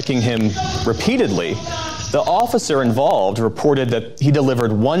striking him repeatedly, The officer involved reported that he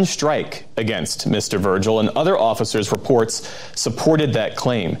delivered one strike against Mr. Virgil, and other officers' reports supported that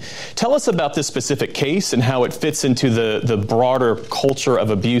claim. Tell us about this specific case and how it fits into the broader culture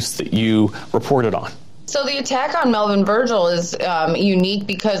of abuse that you reported on. So the attack on Melvin Virgil is unique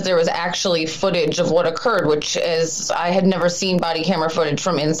because there was actually footage of what occurred, which is I had never seen body camera footage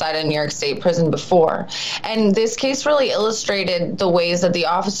from inside a New York State prison before. And this case really illustrated the ways that the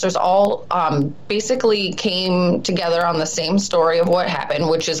officers all basically came together on the same story of what happened,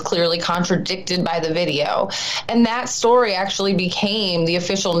 which is clearly contradicted by the video. And that story actually became the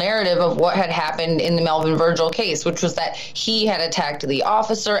official narrative of what had happened in the Melvin Virgil case, which was that he had attacked the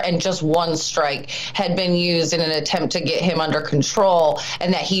officer and just one strike had been used in an attempt to get him under control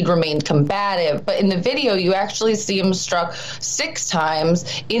and that he'd remained combative. But in the video, you actually see him struck 6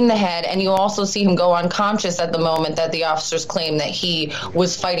 times in the head, and you also see him go unconscious at the moment that the officers claim that he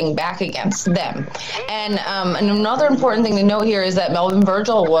was fighting back against them. And another important thing to note here is that Melvin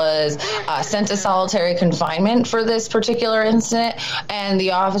Virgil was sent to solitary confinement for this particular incident, and the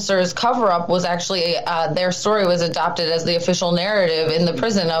officers' cover-up was actually, their story was adopted as the official narrative in the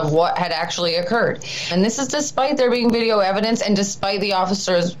prison of what had actually occurred. And this is despite there being video evidence and despite the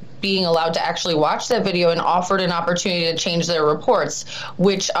officers being allowed to actually watch that video and offered an opportunity to change their reports,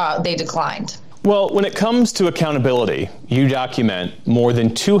 which they declined. Well, when it comes to accountability, you document more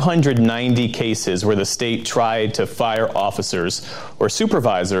than 290 cases where the state tried to fire officers or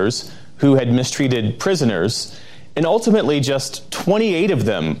supervisors who had mistreated prisoners, and ultimately just 28 of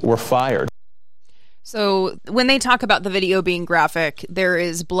them were fired. So when they talk about the video being graphic, there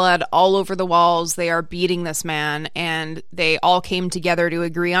is blood all over the walls. They are beating this man, and they all came together to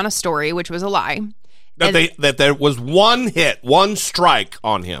agree on a story, which was a lie. That there was one hit, one strike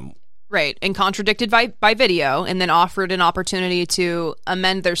on him. Right, and contradicted by video, and then offered an opportunity to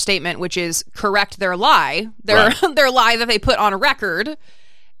amend their statement, which is correct their lie, their lie that they put on a record,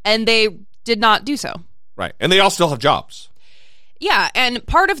 and they did not do so. Right, and they all still have jobs. Yeah, and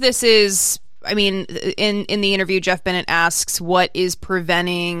part of this is, I mean, in the interview, Jeff Bennett asks what is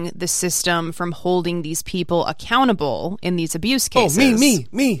preventing the system from holding these people accountable in these abuse cases. Oh, me.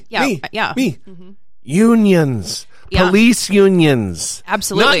 Mm-hmm. Unions. Yeah. Police unions.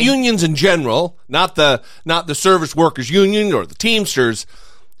 Absolutely. Not unions in general, not the service workers union or the Teamsters,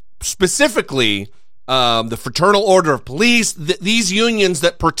 specifically the Fraternal Order of Police, these unions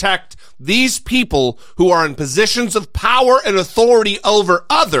that protect these people who are in positions of power and authority over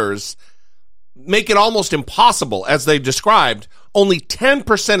others, make it almost impossible, as they've described. Only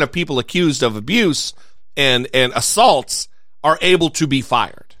 10% of people accused of abuse and assaults are able to be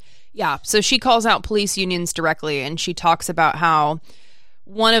fired. Yeah, so she calls out police unions directly, and she talks about how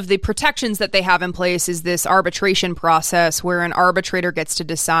one of the protections that they have in place is this arbitration process where an arbitrator gets to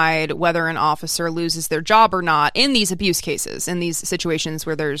decide whether an officer loses their job or not in these abuse cases, in these situations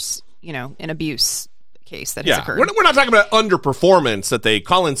where there's, an abuse case that has occurred. We're not talking about underperformance that they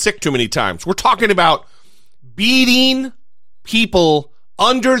call in sick too many times. We're talking about beating people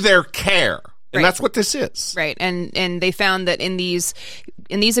under their care. And that's what this is. Right. And they found that in these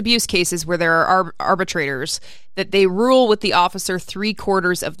abuse cases where there are arbitrators, that they rule with the officer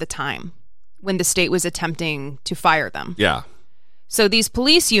 3/4 of the time when the state was attempting to fire them. Yeah. So these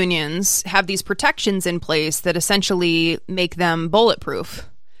police unions have these protections in place that essentially make them bulletproof.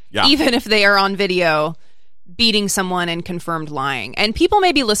 Yeah. Even if they are on video beating someone and confirmed lying. And people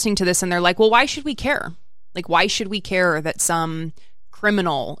may be listening to this and they're like, well, why should we care? Like, why should we care that some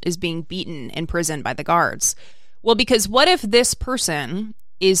criminal is being beaten in prison by the guards? Well, because what if this person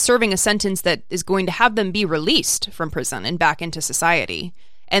is serving a sentence that is going to have them be released from prison and back into society,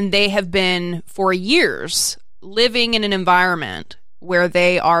 and they have been for years living in an environment where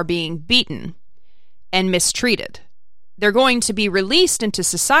they are being beaten and mistreated? They're going to be released into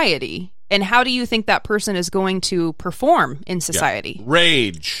society, and how do you think that person is going to perform in society? Yeah.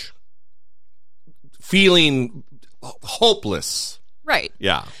 Rage, feeling hopeless. Right.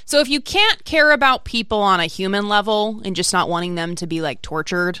 Yeah. So if you can't care about people on a human level and just not wanting them to be like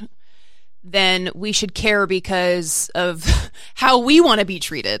tortured, then we should care because of how we want to be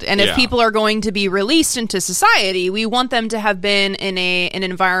treated. And if people are going to be released into society, we want them to have been in an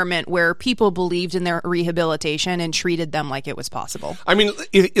environment where people believed in their rehabilitation and treated them like it was possible. I mean,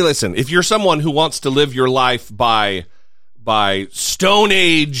 listen, if you're someone who wants to live your life by Stone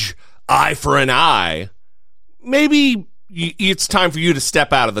Age eye for an eye, maybe it's time for you to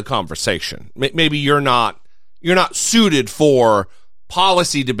step out of the conversation. Maybe you're not suited for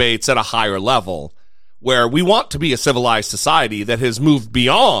policy debates at a higher level where we want to be a civilized society that has moved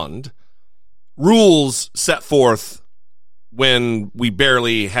beyond rules set forth when we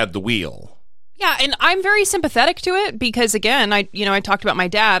barely had the wheel. Yeah, and I'm very sympathetic to it because, again, I talked about my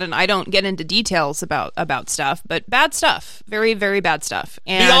dad, and I don't get into details about stuff, but bad stuff, very, very bad stuff.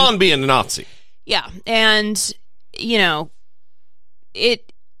 And, beyond being a Nazi. Yeah, and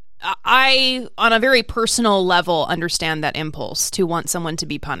I, on a very personal level, understand that impulse to want someone to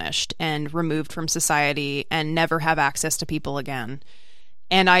be punished and removed from society and never have access to people again.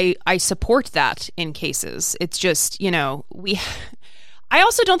 And I support that in cases. It's just, I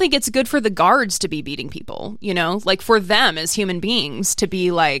also don't think it's good for the guards to be beating people, like for them as human beings to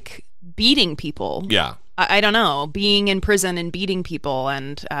be like beating people. Yeah. I don't know, being in prison and beating people.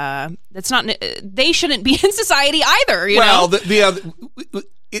 And that's not, they shouldn't be in society either.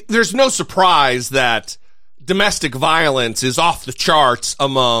 There's no surprise that domestic violence is off the charts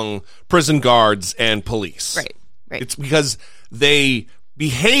among prison guards and police. Right. It's because they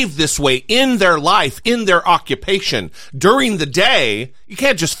behave this way in their life, in their occupation. During the day, you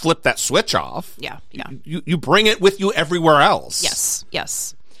can't just flip that switch off. Yeah. You bring it with you everywhere else.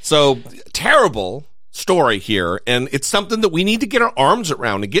 Yes. So, terrible story here, and it's something that we need to get our arms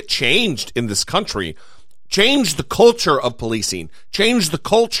around and get changed in this country. Change the culture of policing. Change the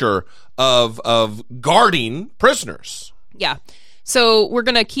culture of guarding prisoners. Yeah. So we're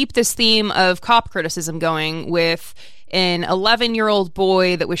going to keep this theme of cop criticism going with an 11-year-old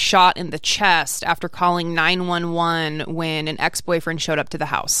boy that was shot in the chest after calling 911 when an ex-boyfriend showed up to the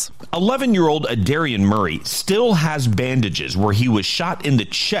house. 11-year-old Adarian Murray still has bandages where he was shot in the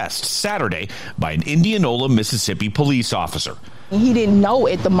chest Saturday by an Indianola, Mississippi police officer. He didn't know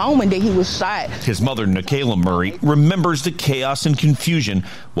at the moment that he was shot. His mother, Nikayla Murray, remembers the chaos and confusion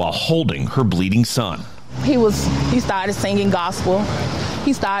while holding her bleeding son. He started singing gospel.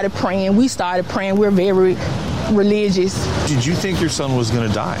 He started praying. We started praying. We're very religious. Did you think your son was going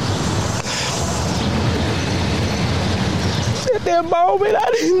to die? At that moment,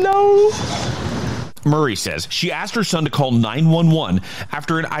 I didn't know. Murray says she asked her son to call 911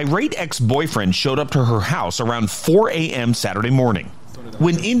 after an irate ex-boyfriend showed up to her house around 4 a.m. Saturday morning.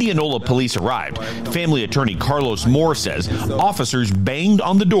 When Indianola police arrived, family attorney Carlos Moore says officers banged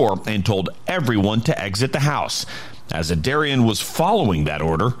on the door and told everyone to exit the house. As Adarian was following that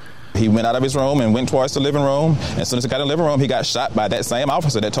order, he went out of his room and went towards the living room. As soon as he got in the living room, he got shot by that same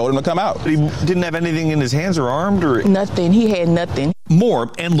officer that told him to come out. He didn't have anything in his hands or armed or... Nothing. He had nothing. Moore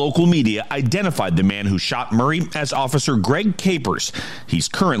and local media identified the man who shot Murray as Officer Greg Capers. He's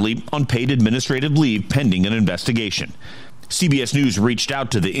currently on paid administrative leave pending an investigation. CBS News reached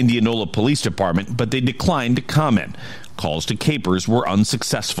out to the Indianola Police Department, but they declined to comment. Calls to Capers were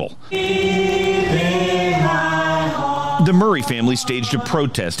unsuccessful. The Murray family staged a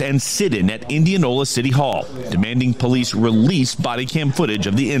protest and sit-in at Indianola City Hall, demanding police release body cam footage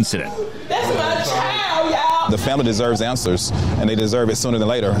of the incident. That's my child, y'all. The family deserves answers, and they deserve it sooner than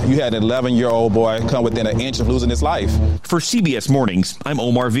later. You had an 11-year-old boy come within an inch of losing his life. For CBS Mornings, I'm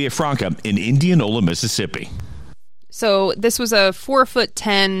Omar Villafranca in Indianola, Mississippi. So this was a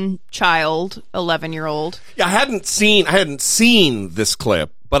 4'10" child, 11-year-old. Yeah, I hadn't seen this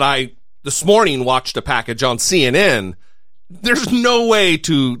clip, but I this morning watched a package on CNN. There's no way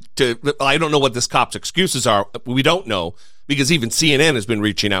to I don't know what this cop's excuses are. We don't know because even CNN has been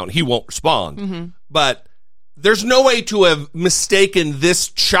reaching out and he won't respond. Mm-hmm. But there's no way to have mistaken this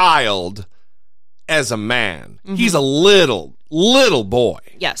child as a man. Mm-hmm. He's a little boy.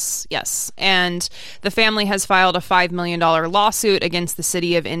 Yes. And the family has filed a $5 million lawsuit against the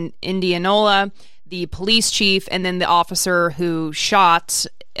city of Indianola, the police chief, and then the officer who shot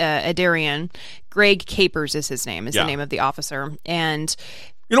Adarian. Greg Capers is his name, the name of the officer. And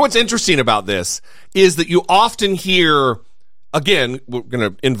you know what's interesting about this is that you often hear, again, we're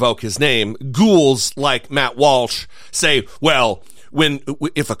going to invoke his name, ghouls like Matt Walsh say, well,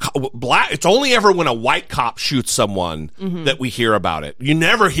 it's only ever when a white cop shoots someone that we hear about it. You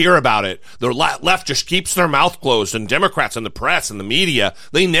never hear about it. The left just keeps their mouth closed, and Democrats and the press and the media,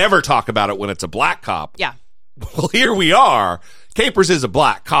 they never talk about it when it's a black cop. Yeah. Well, here we are. Capers is a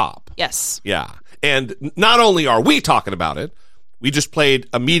black cop. Yes. Yeah. And not only are we talking about it, we just played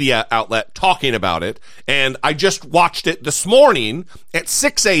a media outlet talking about it, and I just watched it this morning at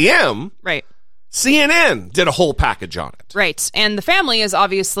 6 a.m. Right. CNN did a whole package on it. Right. And the family is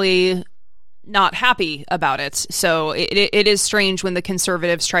obviously not happy about it. So it is strange when the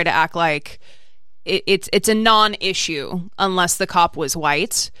conservatives try to act like it's a non-issue unless the cop was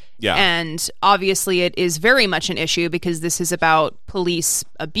white. Yeah. And obviously it is very much an issue because this is about police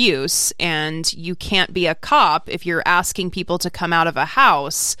abuse, and you can't be a cop if you're asking people to come out of a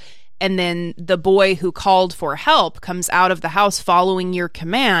house and then the boy who called for help comes out of the house following your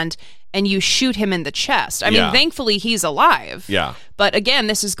command and you shoot him in the chest. I mean, thankfully he's alive. Yeah. But again,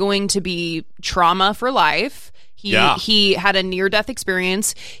 this is going to be trauma for life. He had a near-death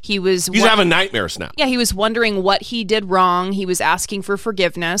experience. He's having nightmares now. Yeah, he was wondering what he did wrong. He was asking for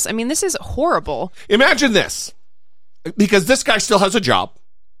forgiveness. I mean, this is horrible. Imagine this, because this guy still has a job.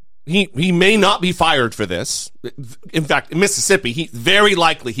 He may not be fired for this. In fact, in Mississippi, very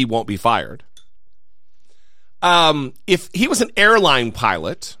likely he won't be fired. If he was an airline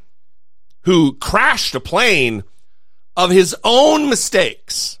pilot who crashed a plane of his own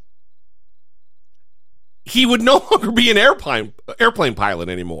mistakes, he would no longer be an airplane pilot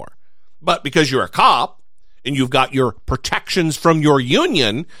anymore. But because you're a cop and you've got your protections from your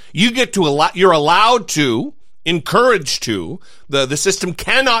union, you're allowed to, encouraged to, the system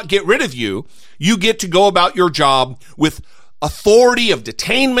cannot get rid of you. You get to go about your job with authority of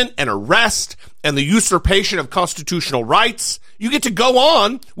detainment and arrest and the usurpation of constitutional rights. You get to go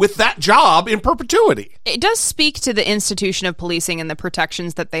on with that job in perpetuity. It does speak to the institution of policing and the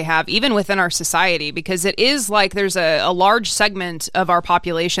protections that they have, even within our society, because it is like there's a large segment of our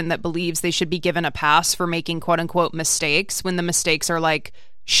population that believes they should be given a pass for making quote-unquote mistakes when the mistakes are like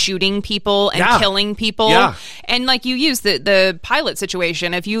shooting people and killing people. Yeah. And like you use the pilot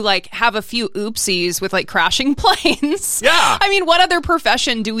situation, if you like have a few oopsies with like crashing planes. Yeah. I mean, what other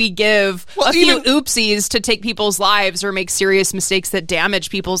profession do we give a few oopsies to take people's lives or make serious mistakes that damage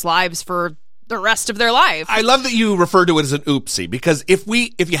people's lives for the rest of their life? I love that you refer to it as an oopsie, because if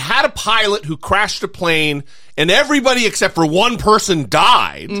you had a pilot who crashed a plane and everybody except for one person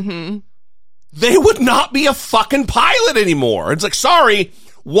died, they would not be a fucking pilot anymore. It's like, sorry,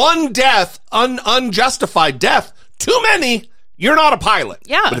 one death, unjustified death, too many, you're not a pilot.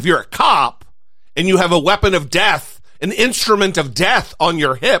 Yeah. But if you're a cop and you have a weapon of death, an instrument of death on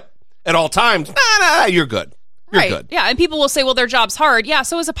your hip at all times, you're good. You're good. Yeah, and people will say, well, their job's hard. Yeah,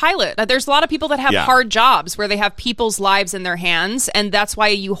 so is a pilot. There's a lot of people that have hard jobs where they have people's lives in their hands, and that's why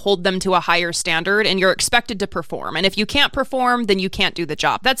you hold them to a higher standard, and you're expected to perform. And if you can't perform, then you can't do the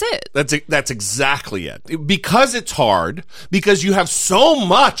job. That's it. That's exactly it. Because it's hard, because you have so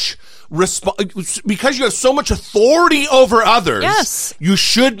much because you have so much authority over others, you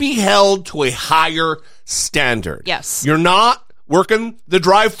should be held to a higher standard. Yes. You're not working the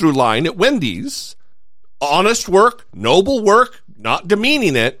drive-through line at Wendy's. Honest work, noble work, not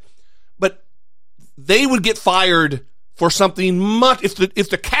demeaning it, but they would get fired for something much. If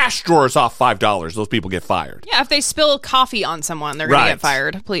the cash drawer is off $5, those people get fired. Yeah, if they spill coffee on someone, they're going to get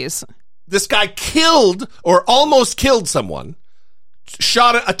fired. Please. This guy killed or almost killed someone,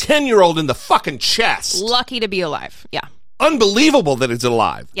 shot a 10-year-old in the fucking chest. Lucky to be alive. Yeah. Unbelievable that he's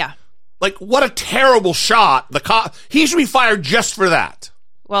alive. Yeah. Like, what a terrible shot. He should be fired just for that.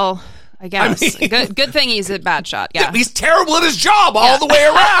 Well, I guess. I mean, good thing he's a bad shot. Yeah. He's terrible at his job all the way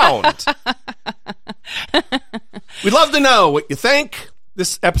around. We'd love to know what you think.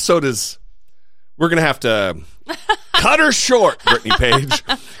 This episode we're going to have to cut her short, Brittany Page.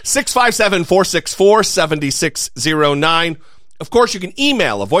 657-464-7609. Of course, you can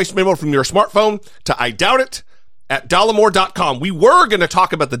email a voice memo from your smartphone to idoughtit@dollamore.com. We were going to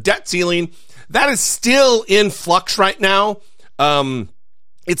talk about the debt ceiling. That is still in flux right now.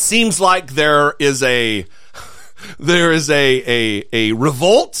 It seems like there is a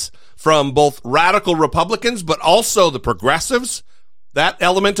revolt from both radical Republicans, but also the progressives, that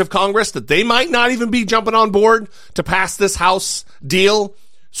element of Congress, that they might not even be jumping on board to pass this House deal.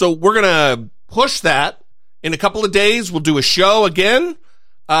 So we're going to push that. In a couple of days, we'll do a show again,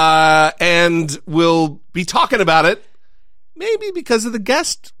 and we'll be talking about it. Maybe because of the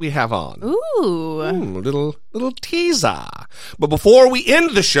guest we have on. Ooh. Little teaser. But before we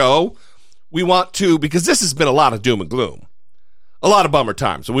end the show, we want to, because this has been a lot of doom and gloom, a lot of bummer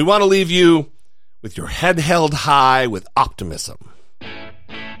times, and we want to leave you with your head held high with optimism.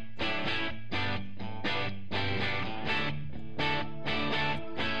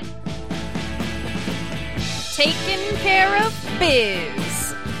 Taking care of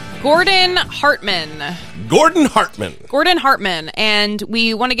biz. Gordon Hartman. Gordon Hartman. And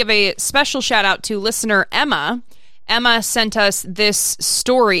we want to give a special shout out to listener Emma. Emma sent us this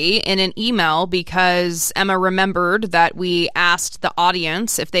story in an email because Emma remembered that we asked the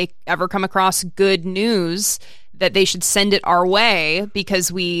audience if they ever come across good news that they should send it our way because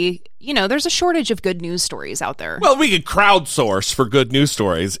there's a shortage of good news stories out there. Well, we could crowdsource for good news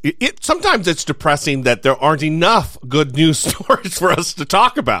stories. Sometimes it's depressing that there aren't enough good news stories for us to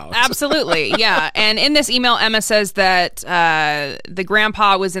talk about. Absolutely, yeah. And in this email, Emma says that the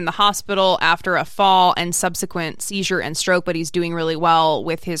grandpa was in the hospital after a fall and subsequent seizure and stroke, but he's doing really well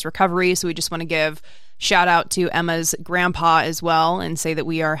with his recovery. So we just want to give shout out to Emma's grandpa as well and say that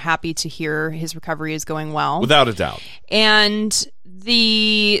we are happy to hear his recovery is going well. Without a doubt. And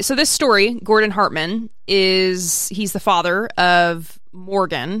so this story, Gordon Hartman, he's the father of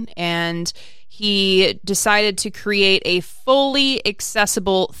Morgan, and he decided to create a fully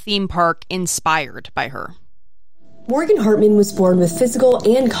accessible theme park inspired by her. Morgan Hartman was born with physical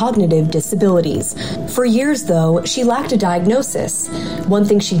and cognitive disabilities. For years, though, she lacked a diagnosis. One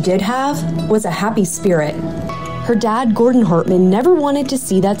thing she did have was a happy spirit. Her dad, Gordon Hartman, never wanted to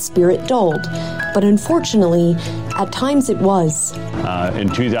see that spirit dulled, but unfortunately, at times it was. In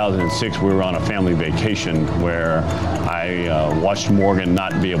 2006, we were on a family vacation where I watched Morgan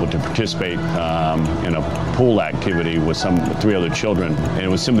not be able to participate in a pool activity with 3 other children, and it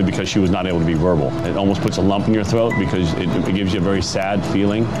was simply because she was not able to be verbal. It almost puts a lump in your throat because it gives you a very sad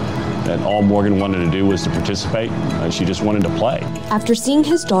feeling that all Morgan wanted to do was to participate. She just wanted to play. After seeing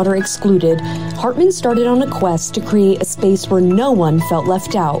his daughter excluded, Hartman started on a quest to create a space where no one felt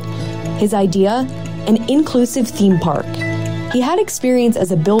left out. His idea? An inclusive theme park. He had experience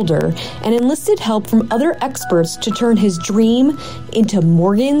as a builder and enlisted help from other experts to turn his dream into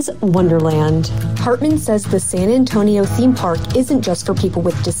Morgan's Wonderland. Hartman says the San Antonio theme park isn't just for people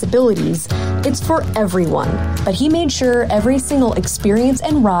with disabilities, it's for everyone. But he made sure every single experience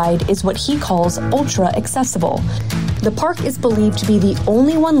and ride is what he calls ultra accessible. The park is believed to be the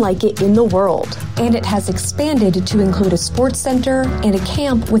only one like it in the world, and it has expanded to include a sports center and a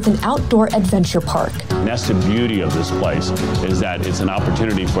camp with an outdoor adventure park. And that's the beauty of this place, is that it's an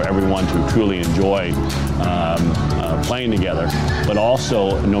opportunity for everyone to truly enjoy playing together, but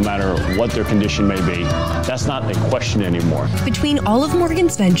also, no matter what their condition may be, that's not a question anymore. Between all of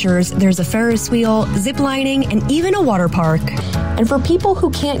Morgan's ventures, there's a Ferris wheel, zip lining, and even a water park. And for people who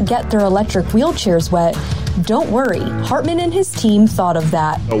can't get their electric wheelchairs wet, don't worry, Hartman and his team thought of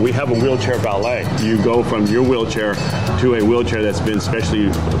that. We have a wheelchair valet. You go from your wheelchair to a wheelchair that's been specially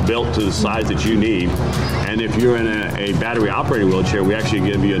built to the size that you need. And if you're in a battery-operated wheelchair, we actually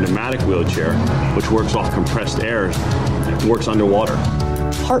give you a pneumatic wheelchair, which works off compressed air, works underwater.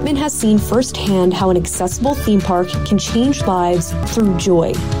 Hartman has seen firsthand how an accessible theme park can change lives through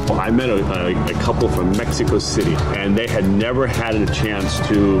joy. I met a couple from Mexico City, and they had never had a chance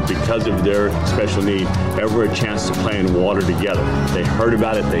to, because of their special need, ever a chance to play in water together. They heard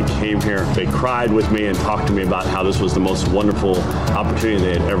about it, they came here, they cried with me and talked to me about how this was the most wonderful opportunity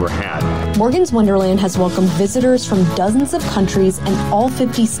they had ever had. Morgan's Wonderland has welcomed visitors from dozens of countries and all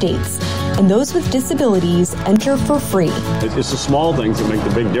 50 states, and those with disabilities enter for free. It's the small things that make the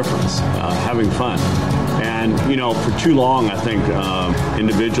big difference, having fun. And, for too long, I think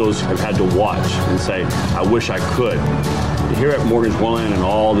individuals have had to watch and say, I wish I could. Here at Morgan's Wonderland and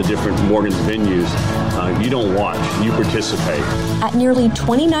all the different Morgan's venues, you don't watch, you participate. At nearly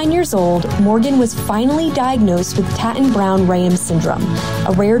 29 years old, Morgan was finally diagnosed with Tatin-Brown-Rayam syndrome,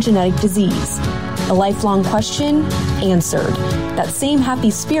 a rare genetic disease. A lifelong question answered. That same happy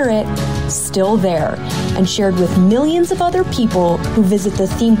spirit still there and shared with millions of other people who visit the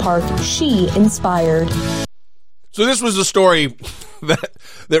theme park she inspired. So this was a story that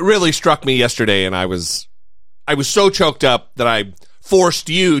really struck me yesterday, and I was so choked up that I forced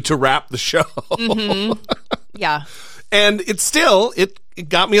you to wrap the show. Mm-hmm. Yeah. And it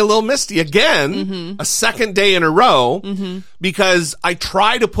got me a little misty again, a second day in a row, because I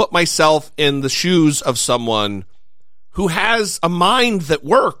try to put myself in the shoes of someone who has a mind that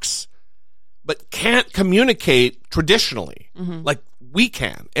works, but can't communicate traditionally like we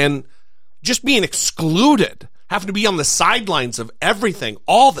can. And just being excluded, having to be on the sidelines of everything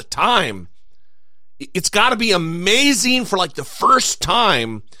all the time. It's got to be amazing for like the first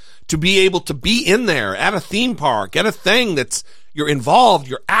time to be able to be in there at a theme park, at a thing that's, you're involved,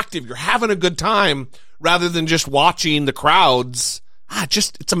 you're active, you're having a good time, rather than just watching the crowds.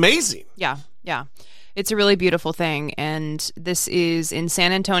 It's amazing. Yeah. It's a really beautiful thing. And this is in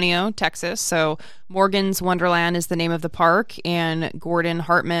San Antonio, Texas. So Morgan's Wonderland is the name of the park. And Gordon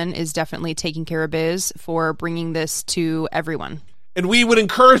Hartman is definitely taking care of biz for bringing this to everyone. And we would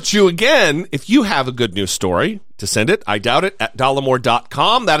encourage you again, if you have a good news story, to send it. I doubt it, at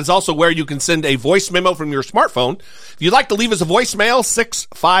dollamore.com. That is also where you can send a voice memo from your smartphone. If you'd like to leave us a voicemail,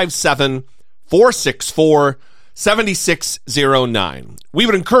 657-464-7609. We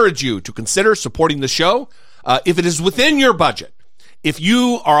would encourage you to consider supporting the show if it is within your budget. If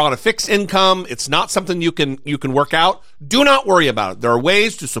you are on a fixed income, it's not something you can work out, do not worry about it. There are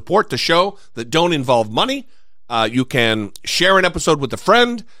ways to support the show that don't involve money. You can share an episode with a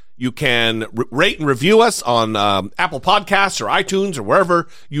friend. You can rate and review us on Apple Podcasts or iTunes or wherever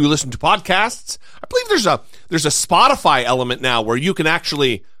you listen to podcasts. I believe there's a Spotify element now where you can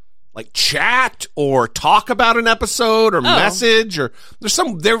actually like chat or talk about an episode or message, or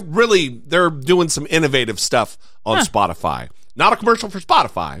they're doing some innovative stuff on Spotify. Not a commercial for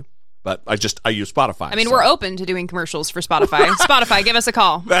Spotify, but I use Spotify. I mean, we're open to doing commercials for Spotify. Spotify, give us a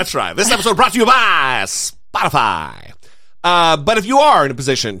call. That's right. This episode brought to you by Spotify. But if you are in a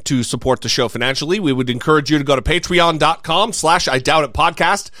position to support the show financially, we would encourage you to go to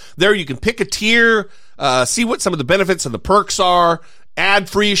patreon.com/IDoubtItPodcast. There you can pick a tier, see what some of the benefits and the perks are,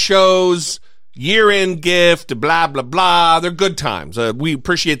 ad-free shows, year-end gift, blah, blah, blah. They're good times. We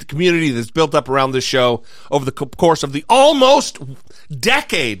appreciate the community that's built up around this show over the course of the almost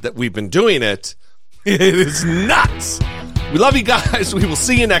decade that we've been doing it. It is nuts. We love you guys. We will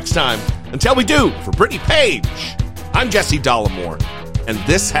see you next time. Until we do, for Brittany Page, I'm Jesse Dollamore, and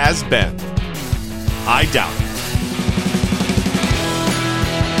this has been I Doubt It.